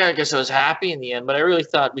I was happy in the end, but I really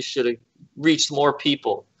thought we should have reached more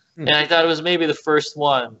people. And I thought it was maybe the first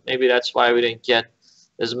one. Maybe that's why we didn't get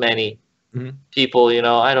as many people. You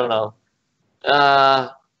know, I don't know.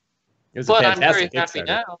 But I'm very happy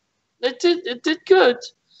now. It did good.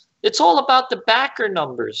 It's all about the backer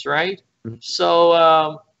numbers, right?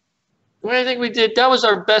 So what I think we did, that was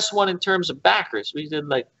our best one in terms of backers. We did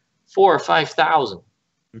like 4,000 or 5,000,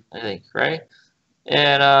 I think, right?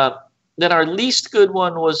 And then our least good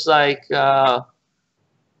one was like I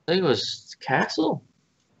think it was Castle,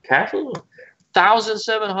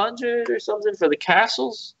 1,700 or something for the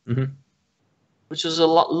castles, which was a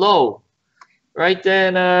lot low. Right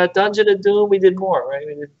then, Dungeon of Doom, we did more, right?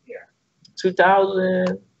 We did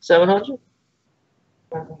 2,700.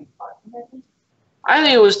 I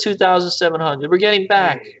think it was 2,700. We're getting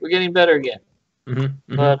back. We're getting better again.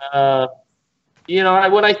 But you know,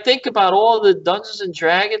 when I think about all the Dungeons and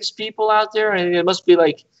Dragons people out there, I think it must be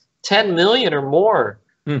like 10 million or more.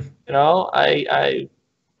 You know, I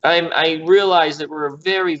realize that we're a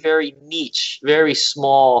very, very niche, very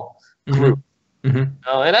small group. You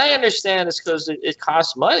know, and I understand it's because it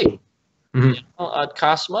costs money. You know, it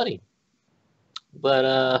costs money. But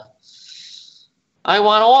I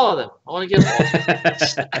want all of them. I want to get all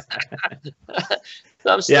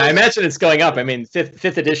of them. Yeah, I imagine it's going up. I mean,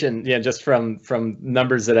 fifth edition, yeah, just from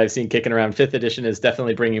numbers that I've seen kicking around, 5th edition is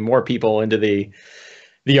definitely bringing more people into the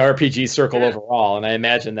RPG circle overall. And I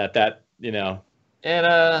imagine that, you know.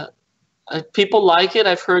 And people like it.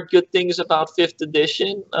 I've heard good things about 5th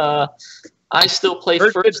edition. I still play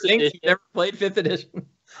first edition. You never played 5th edition?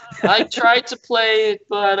 I tried to play it,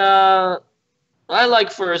 but I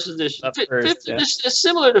like first edition. 5th edition is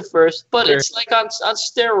similar to first, but it's like on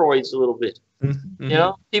steroids a little bit. You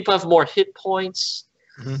know, people have more hit points.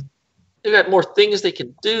 They got more things they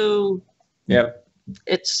can do. Yep.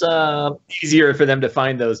 It's easier for them to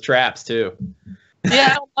find those traps too. Yeah,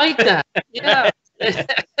 I don't like that. Yeah.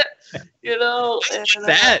 You know,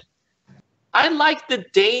 that. I like the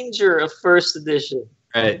danger of first edition.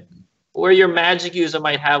 Right. Where your magic user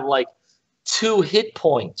might have like 2 hit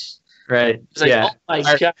points. Right. It's like, oh my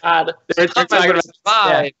God. They're talking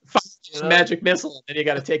about magic missile, and then you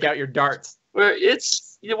got to take out your darts. Where you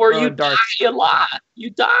die a lot. You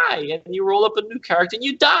die, and you roll up a new character, and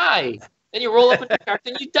you die. And you roll up a new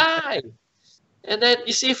character, and you die. And then,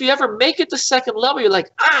 you see, if you ever make it to 2nd level, you're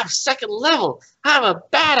like, I'm 2nd level. I'm a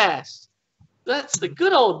badass. That's the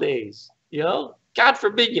good old days. You know, God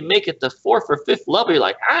forbid you make it to 4th or 5th level. You're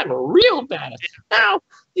like, I'm a real badass. Now,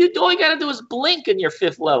 all you got to do is blink in your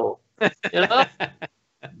 5th level. You know,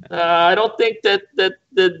 I don't think that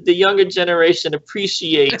the younger generation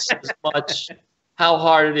appreciates as much how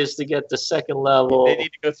hard it is to get to 2nd level. They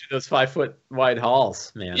need to go through those 5-foot wide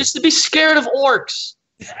halls, man. Used to be scared of orcs.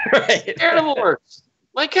 Right. Scared of orcs.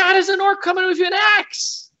 My God, is an orc coming with an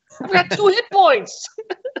axe? I've got 2 hit points.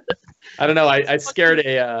 I don't know. I scared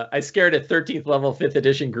a 13th level 5th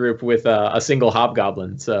edition group with a single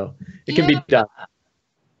hobgoblin, so it can be done.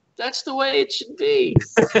 That's the way it should be.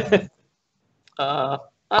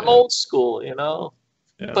 I'm old school, you know.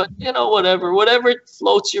 Yeah. But you know, whatever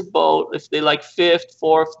floats your boat. If they like 5th,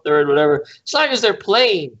 4th, 3rd, whatever, as long as they're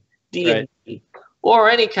playing D&D or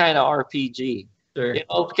any kind of RPG, you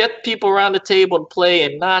know, get people around the table and play,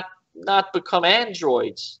 and not become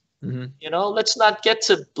androids. You know, let's not get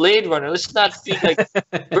to Blade Runner. Let's not be like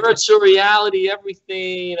virtual reality,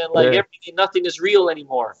 everything, and like everything, nothing is real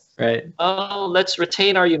anymore. Right. Oh, let's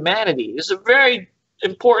retain our humanity. It's a very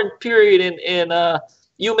important period in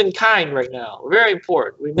humankind right now. Very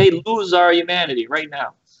important. We may lose our humanity right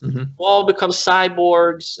now. We'll all become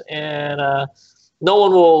cyborgs, and no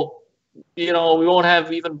one will, you know, we won't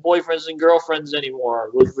have even boyfriends and girlfriends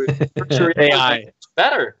anymore. AI. It's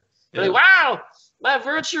better. Yeah. Like, wow. My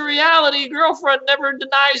virtual reality girlfriend never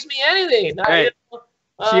denies me anything. Right.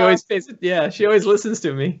 She always pays it. Yeah, she always listens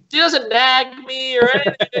to me. She doesn't nag me or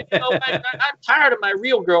anything. You know, I'm tired of my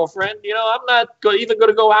real girlfriend. You know, I'm not even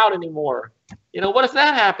going to go out anymore. You know, what if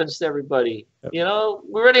that happens to everybody? Yep. You know,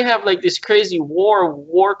 we already have like this crazy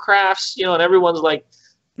Warcrafts. You know, and everyone's like,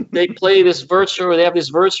 they play this virtual. They have this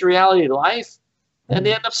virtual reality life, and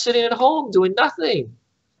they end up sitting at home doing nothing.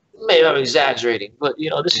 Maybe I'm exaggerating, but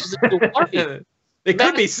you know, this is the worry. They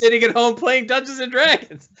could be sitting at home playing Dungeons and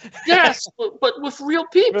Dragons. Yes, but with real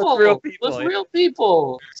people. With real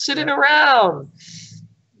people sitting around,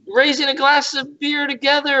 raising a glass of beer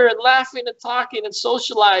together and laughing and talking and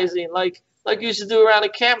socializing like you used to do around a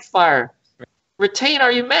campfire. Retain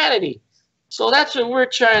our humanity. So that's what we're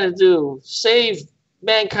trying to do. Save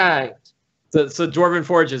mankind. So Dwarven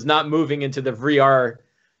Forge is not moving into the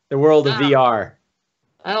world of VR.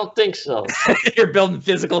 I don't think so. You're building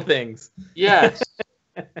physical things. Yes.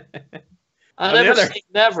 I never say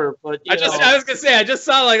never, but I was gonna say I just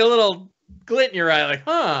saw like a little glint in your eye, like,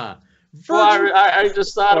 huh. Well, I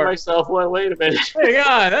just thought to myself, well, wait a minute. Hang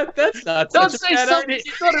on, that's not. Don't say something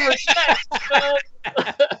you're gonna regret.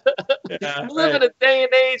 We live in a day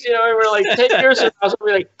and age, where we're like 10 years from now,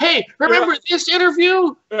 we're like, hey, remember this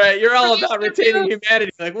interview? Right, you're all about retaining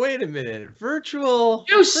humanity. Like, wait a minute, virtual.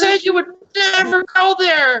 You said you would never go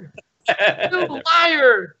there. You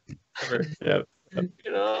liar. Yep.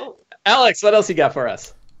 Alex, what else you got for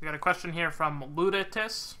us? We got a question here from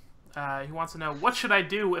Ludatis. He wants to know, what should I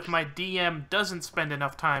do if my DM doesn't spend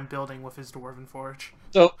enough time building with his Dwarven Forge?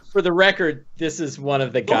 So, for the record, this is one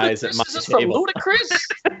of the guys at my table. This is from Ludicrous?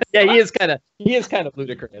 Yeah, he is kind of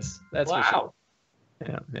ludicrous. That's for sure.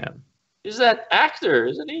 Yeah. He's that actor,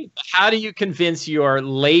 isn't he? How do you convince your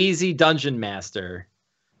lazy dungeon master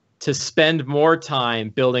to spend more time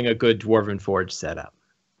building a good Dwarven Forge setup?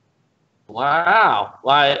 Wow.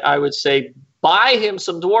 Well, I would say buy him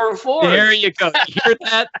some Dwarven Forge. There you go. You hear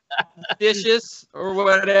that? Vicious or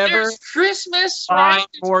whatever. There's Christmas, right?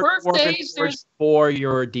 There's birthdays. There's for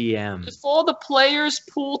your DM. If all the players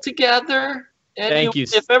pool together, and Thank you.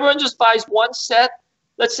 If everyone just buys one set,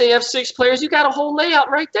 let's say you have 6 players, you got a whole layout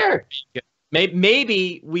right there.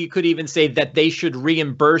 Maybe we could even say that they should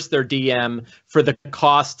reimburse their DM for the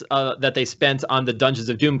cost that they spent on the Dungeons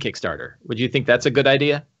of Doom Kickstarter. Would you think that's a good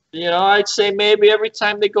idea? I'd say maybe every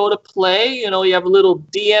time they go to play, you have a little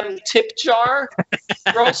DM tip jar.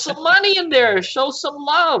 Throw some money in there. Show some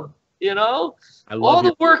love, All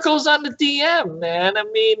the work goes on the DM, man. I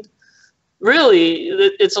mean, really,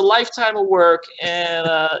 it's a lifetime of work, and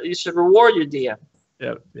you should reward your DM.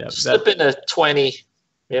 Yep. Slip in a 20,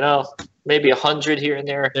 maybe 100 here and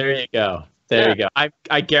there. There you go. There you go.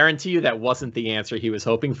 I guarantee you that wasn't the answer he was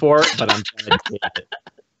hoping for, but I'm trying to take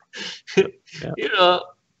it.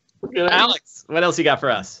 Alex, what else you got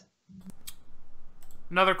for us?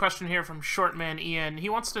 Another question here from Shortman Ian. He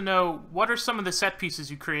wants to know, what are some of the set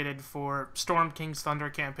pieces you created for Storm King's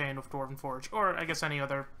Thunder campaign with Dwarven Forge? Or, I guess, any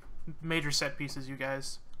other major set pieces you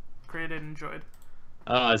guys created and enjoyed.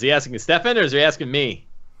 Is he asking Stefan, or is he asking me?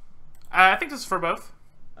 I think this is for both.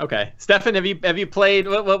 Okay. Stefan, have you played...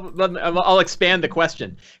 I'll expand the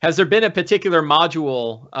question. Has there been a particular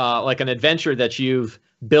module, like an adventure, that you've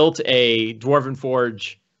built a Dwarven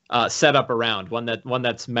Forge setup around, one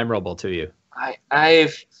that's memorable to you?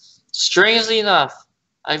 I've strangely enough,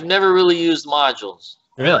 I've never really used modules.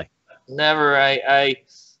 Really? Never. I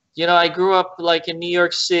grew up like in New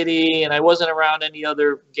York City, and I wasn't around any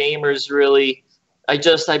other gamers really. I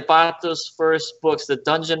bought those first books, the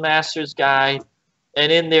Dungeon Master's Guide,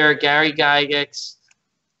 and in there Gary Gygax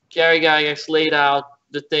laid out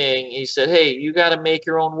the thing. He said, hey, you got to make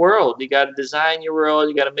your own world. You got to design your world.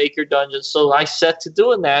 You got to make your dungeons. So I set to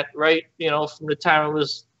doing that, right, from the time I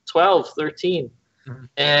was 12, 13. Mm-hmm.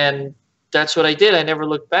 And that's what I did. I never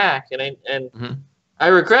looked back. And I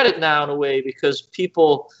regret it now in a way, because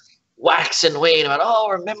people wax and wane about,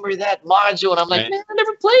 remember that module? And I'm like, man, I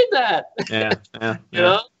never played that.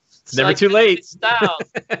 Yeah. It's never too late. I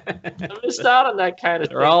missed out on that kind of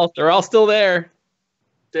thing. They're all still there.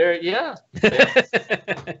 Yeah.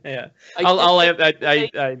 Yeah.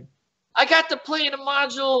 I got to play in a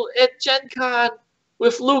module at Gen Con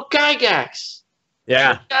with Luke Gygax.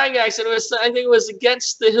 Yeah. Gygax, and I think it was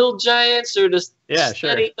against the Hill Giants, or the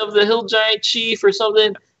setting of the Hill Giant Chief or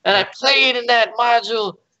something. And I played in that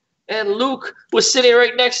module, and Luke was sitting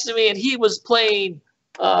right next to me, and he was playing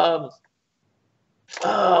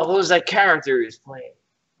what was that character he was playing?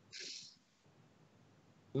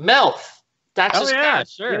 Melf. That's his character.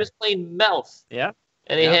 Sure. He was playing Melf. Yeah.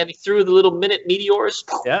 And he threw the little minute meteors.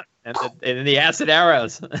 Yeah. And the acid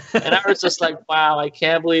arrows. And I was just like, wow, I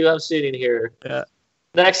can't believe I'm sitting here. Yeah.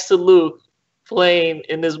 Next to Luke playing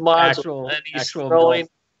in this module. And he's throwing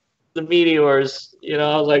the meteors. I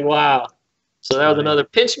was like, wow. So that was another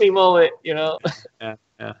pinch me moment, Yeah.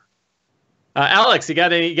 Alex, you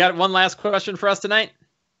got one last question for us tonight?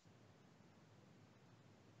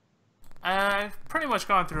 I've pretty much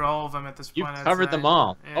gone through all of them at this point. You've covered them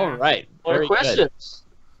all. Yeah. All right. More questions.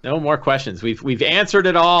 Good. No more questions. We've answered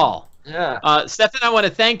it all. Yeah. Stefan, I want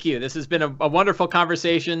to thank you. This has been a wonderful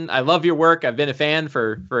conversation. I love your work. I've been a fan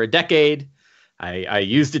for a decade. I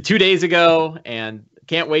used it 2 days ago, and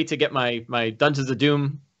can't wait to get my Dungeons of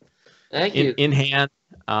Doom in hand.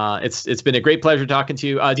 It's been a great pleasure talking to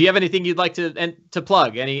you. Do you have anything you'd like to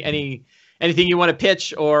plug? Anything you want to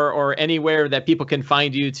pitch, or anywhere that people can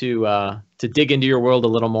find you to dig into your world a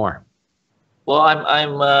little more? Well,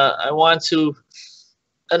 I want to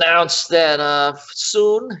announce that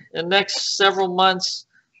soon, in the next several months,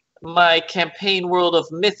 my campaign world of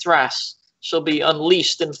Mithras shall be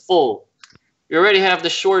unleashed in full. We already have the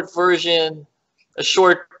short version, a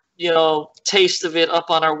short, taste of it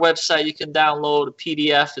up on our website. You can download a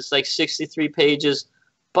PDF. It's like 63 pages.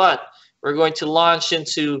 But we're going to launch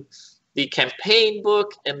into the campaign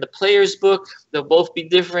book and the player's book. They'll both be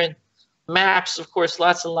different. Maps, of course,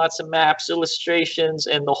 lots and lots of maps, illustrations,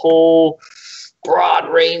 and the whole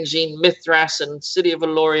broad-ranging Mithras and City of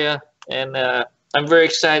Valoria. And I'm very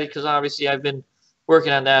excited because obviously I've been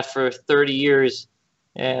working on that for 30 years,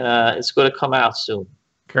 and it's going to come out soon.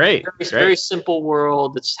 Great. Very simple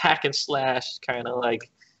world. It's hack and slash, kind of like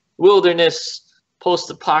wilderness,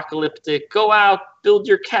 post-apocalyptic. Go out, build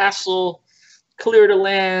your castle, clear the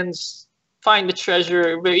lands, find the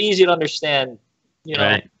treasure. Very easy to understand,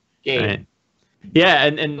 right. Game. Right. Yeah,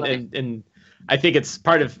 and I think it's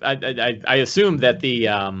part of. I assume that the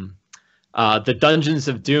Dungeons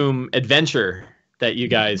of Doom adventure that you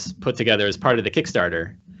guys put together as part of the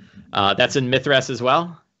Kickstarter, that's in Mithras as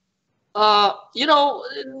well.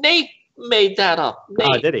 Nate made that up. Nate.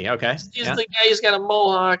 Oh, did he? Okay. He's the guy. He's got a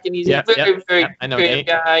mohawk, and he's a very creative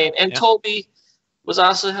guy. And Toby was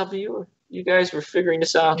also helping you. You guys were figuring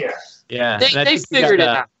this out. Yeah. They figured it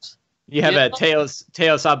out. You have Teos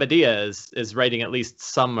Abadia is writing at least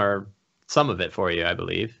some of it for you, I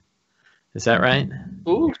believe. Is that right?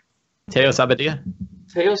 Ooh. Teos Abadia?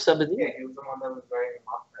 Teos Abadia. Yeah, he was the one that was writing him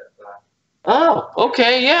up at Oh,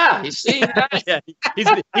 okay, yeah. You see, yeah,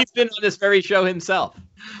 he's been on this very show himself.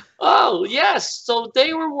 Oh, yes. So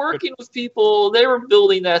they were working with people. They were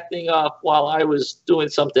building that thing up while I was doing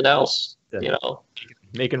something else.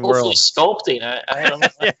 Making hopefully worlds. Sculpting. I don't know.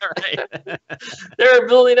 Yeah, right. They were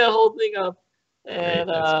building that whole thing up, and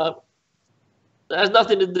that has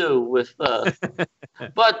nothing to do with.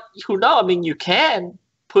 But who knows? I mean, you can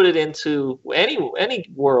put it into any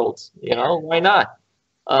world. Why not?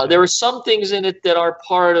 There were some things in it that are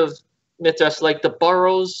part of Mithras, like the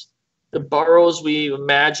burrows. The burrows we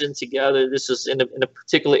imagine together. This is in a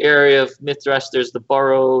particular area of Mithras. There's the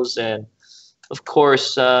burrows, and of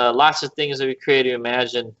course, lots of things that we create to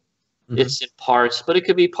imagine. Mm-hmm. It's in parts, but it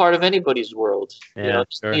could be part of anybody's world. Yeah,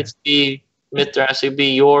 it needs to be Mithras. It could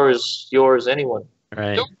be yours, anyone.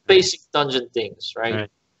 Right. Those basic dungeon things, right?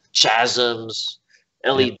 Chasms,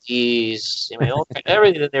 LEDs.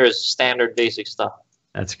 Everything in there is standard, basic stuff.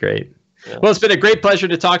 That's great. Yeah. Well, it's been a great pleasure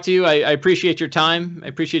to talk to you. I appreciate your time. I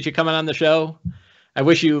appreciate you coming on the show. I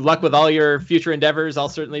wish you luck with all your future endeavors. I'll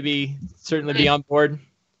certainly be on board.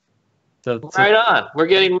 So right on. We're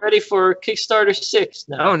getting ready for Kickstarter 6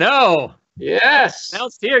 now. Oh no! Yes.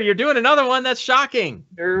 Announced here. You're doing another one. That's shocking.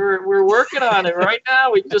 We're working on it right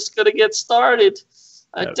now. We just got to get started.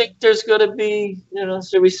 I think there's going to be,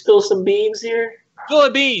 should we spill some beans here? Spill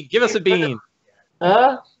a bean. Give us a bean.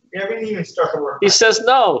 Huh? Yeah, we didn't even start the work. He says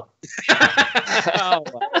no. Oh,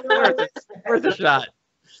 worth a shot.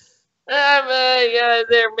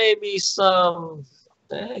 There may be some.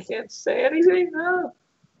 I can't say anything. No.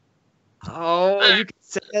 Oh, you can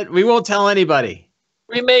say it. We won't tell anybody.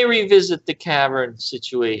 We may revisit the cavern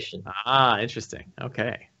situation. Ah, interesting.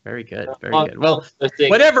 Okay. Very good. Very good. Well,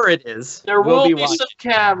 whatever it is, there will be some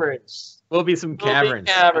caverns. Will be some caverns.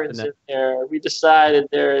 Caverns in there. We decided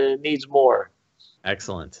there needs more.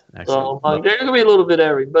 Excellent. So there could be a little bit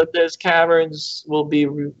but there's caverns will be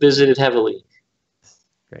revisited heavily.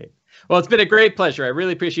 Great. Well, it's been a great pleasure. I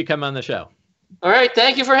really appreciate you coming on the show. All right.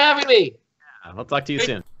 Thank you for having me. Yeah, I'll talk to you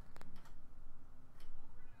soon.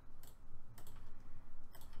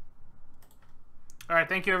 All right,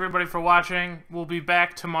 thank you everybody for watching. We'll be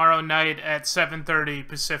back tomorrow night at 7:30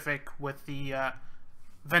 Pacific with the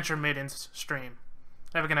Venture Maidens stream.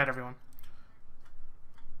 Have a good night, everyone.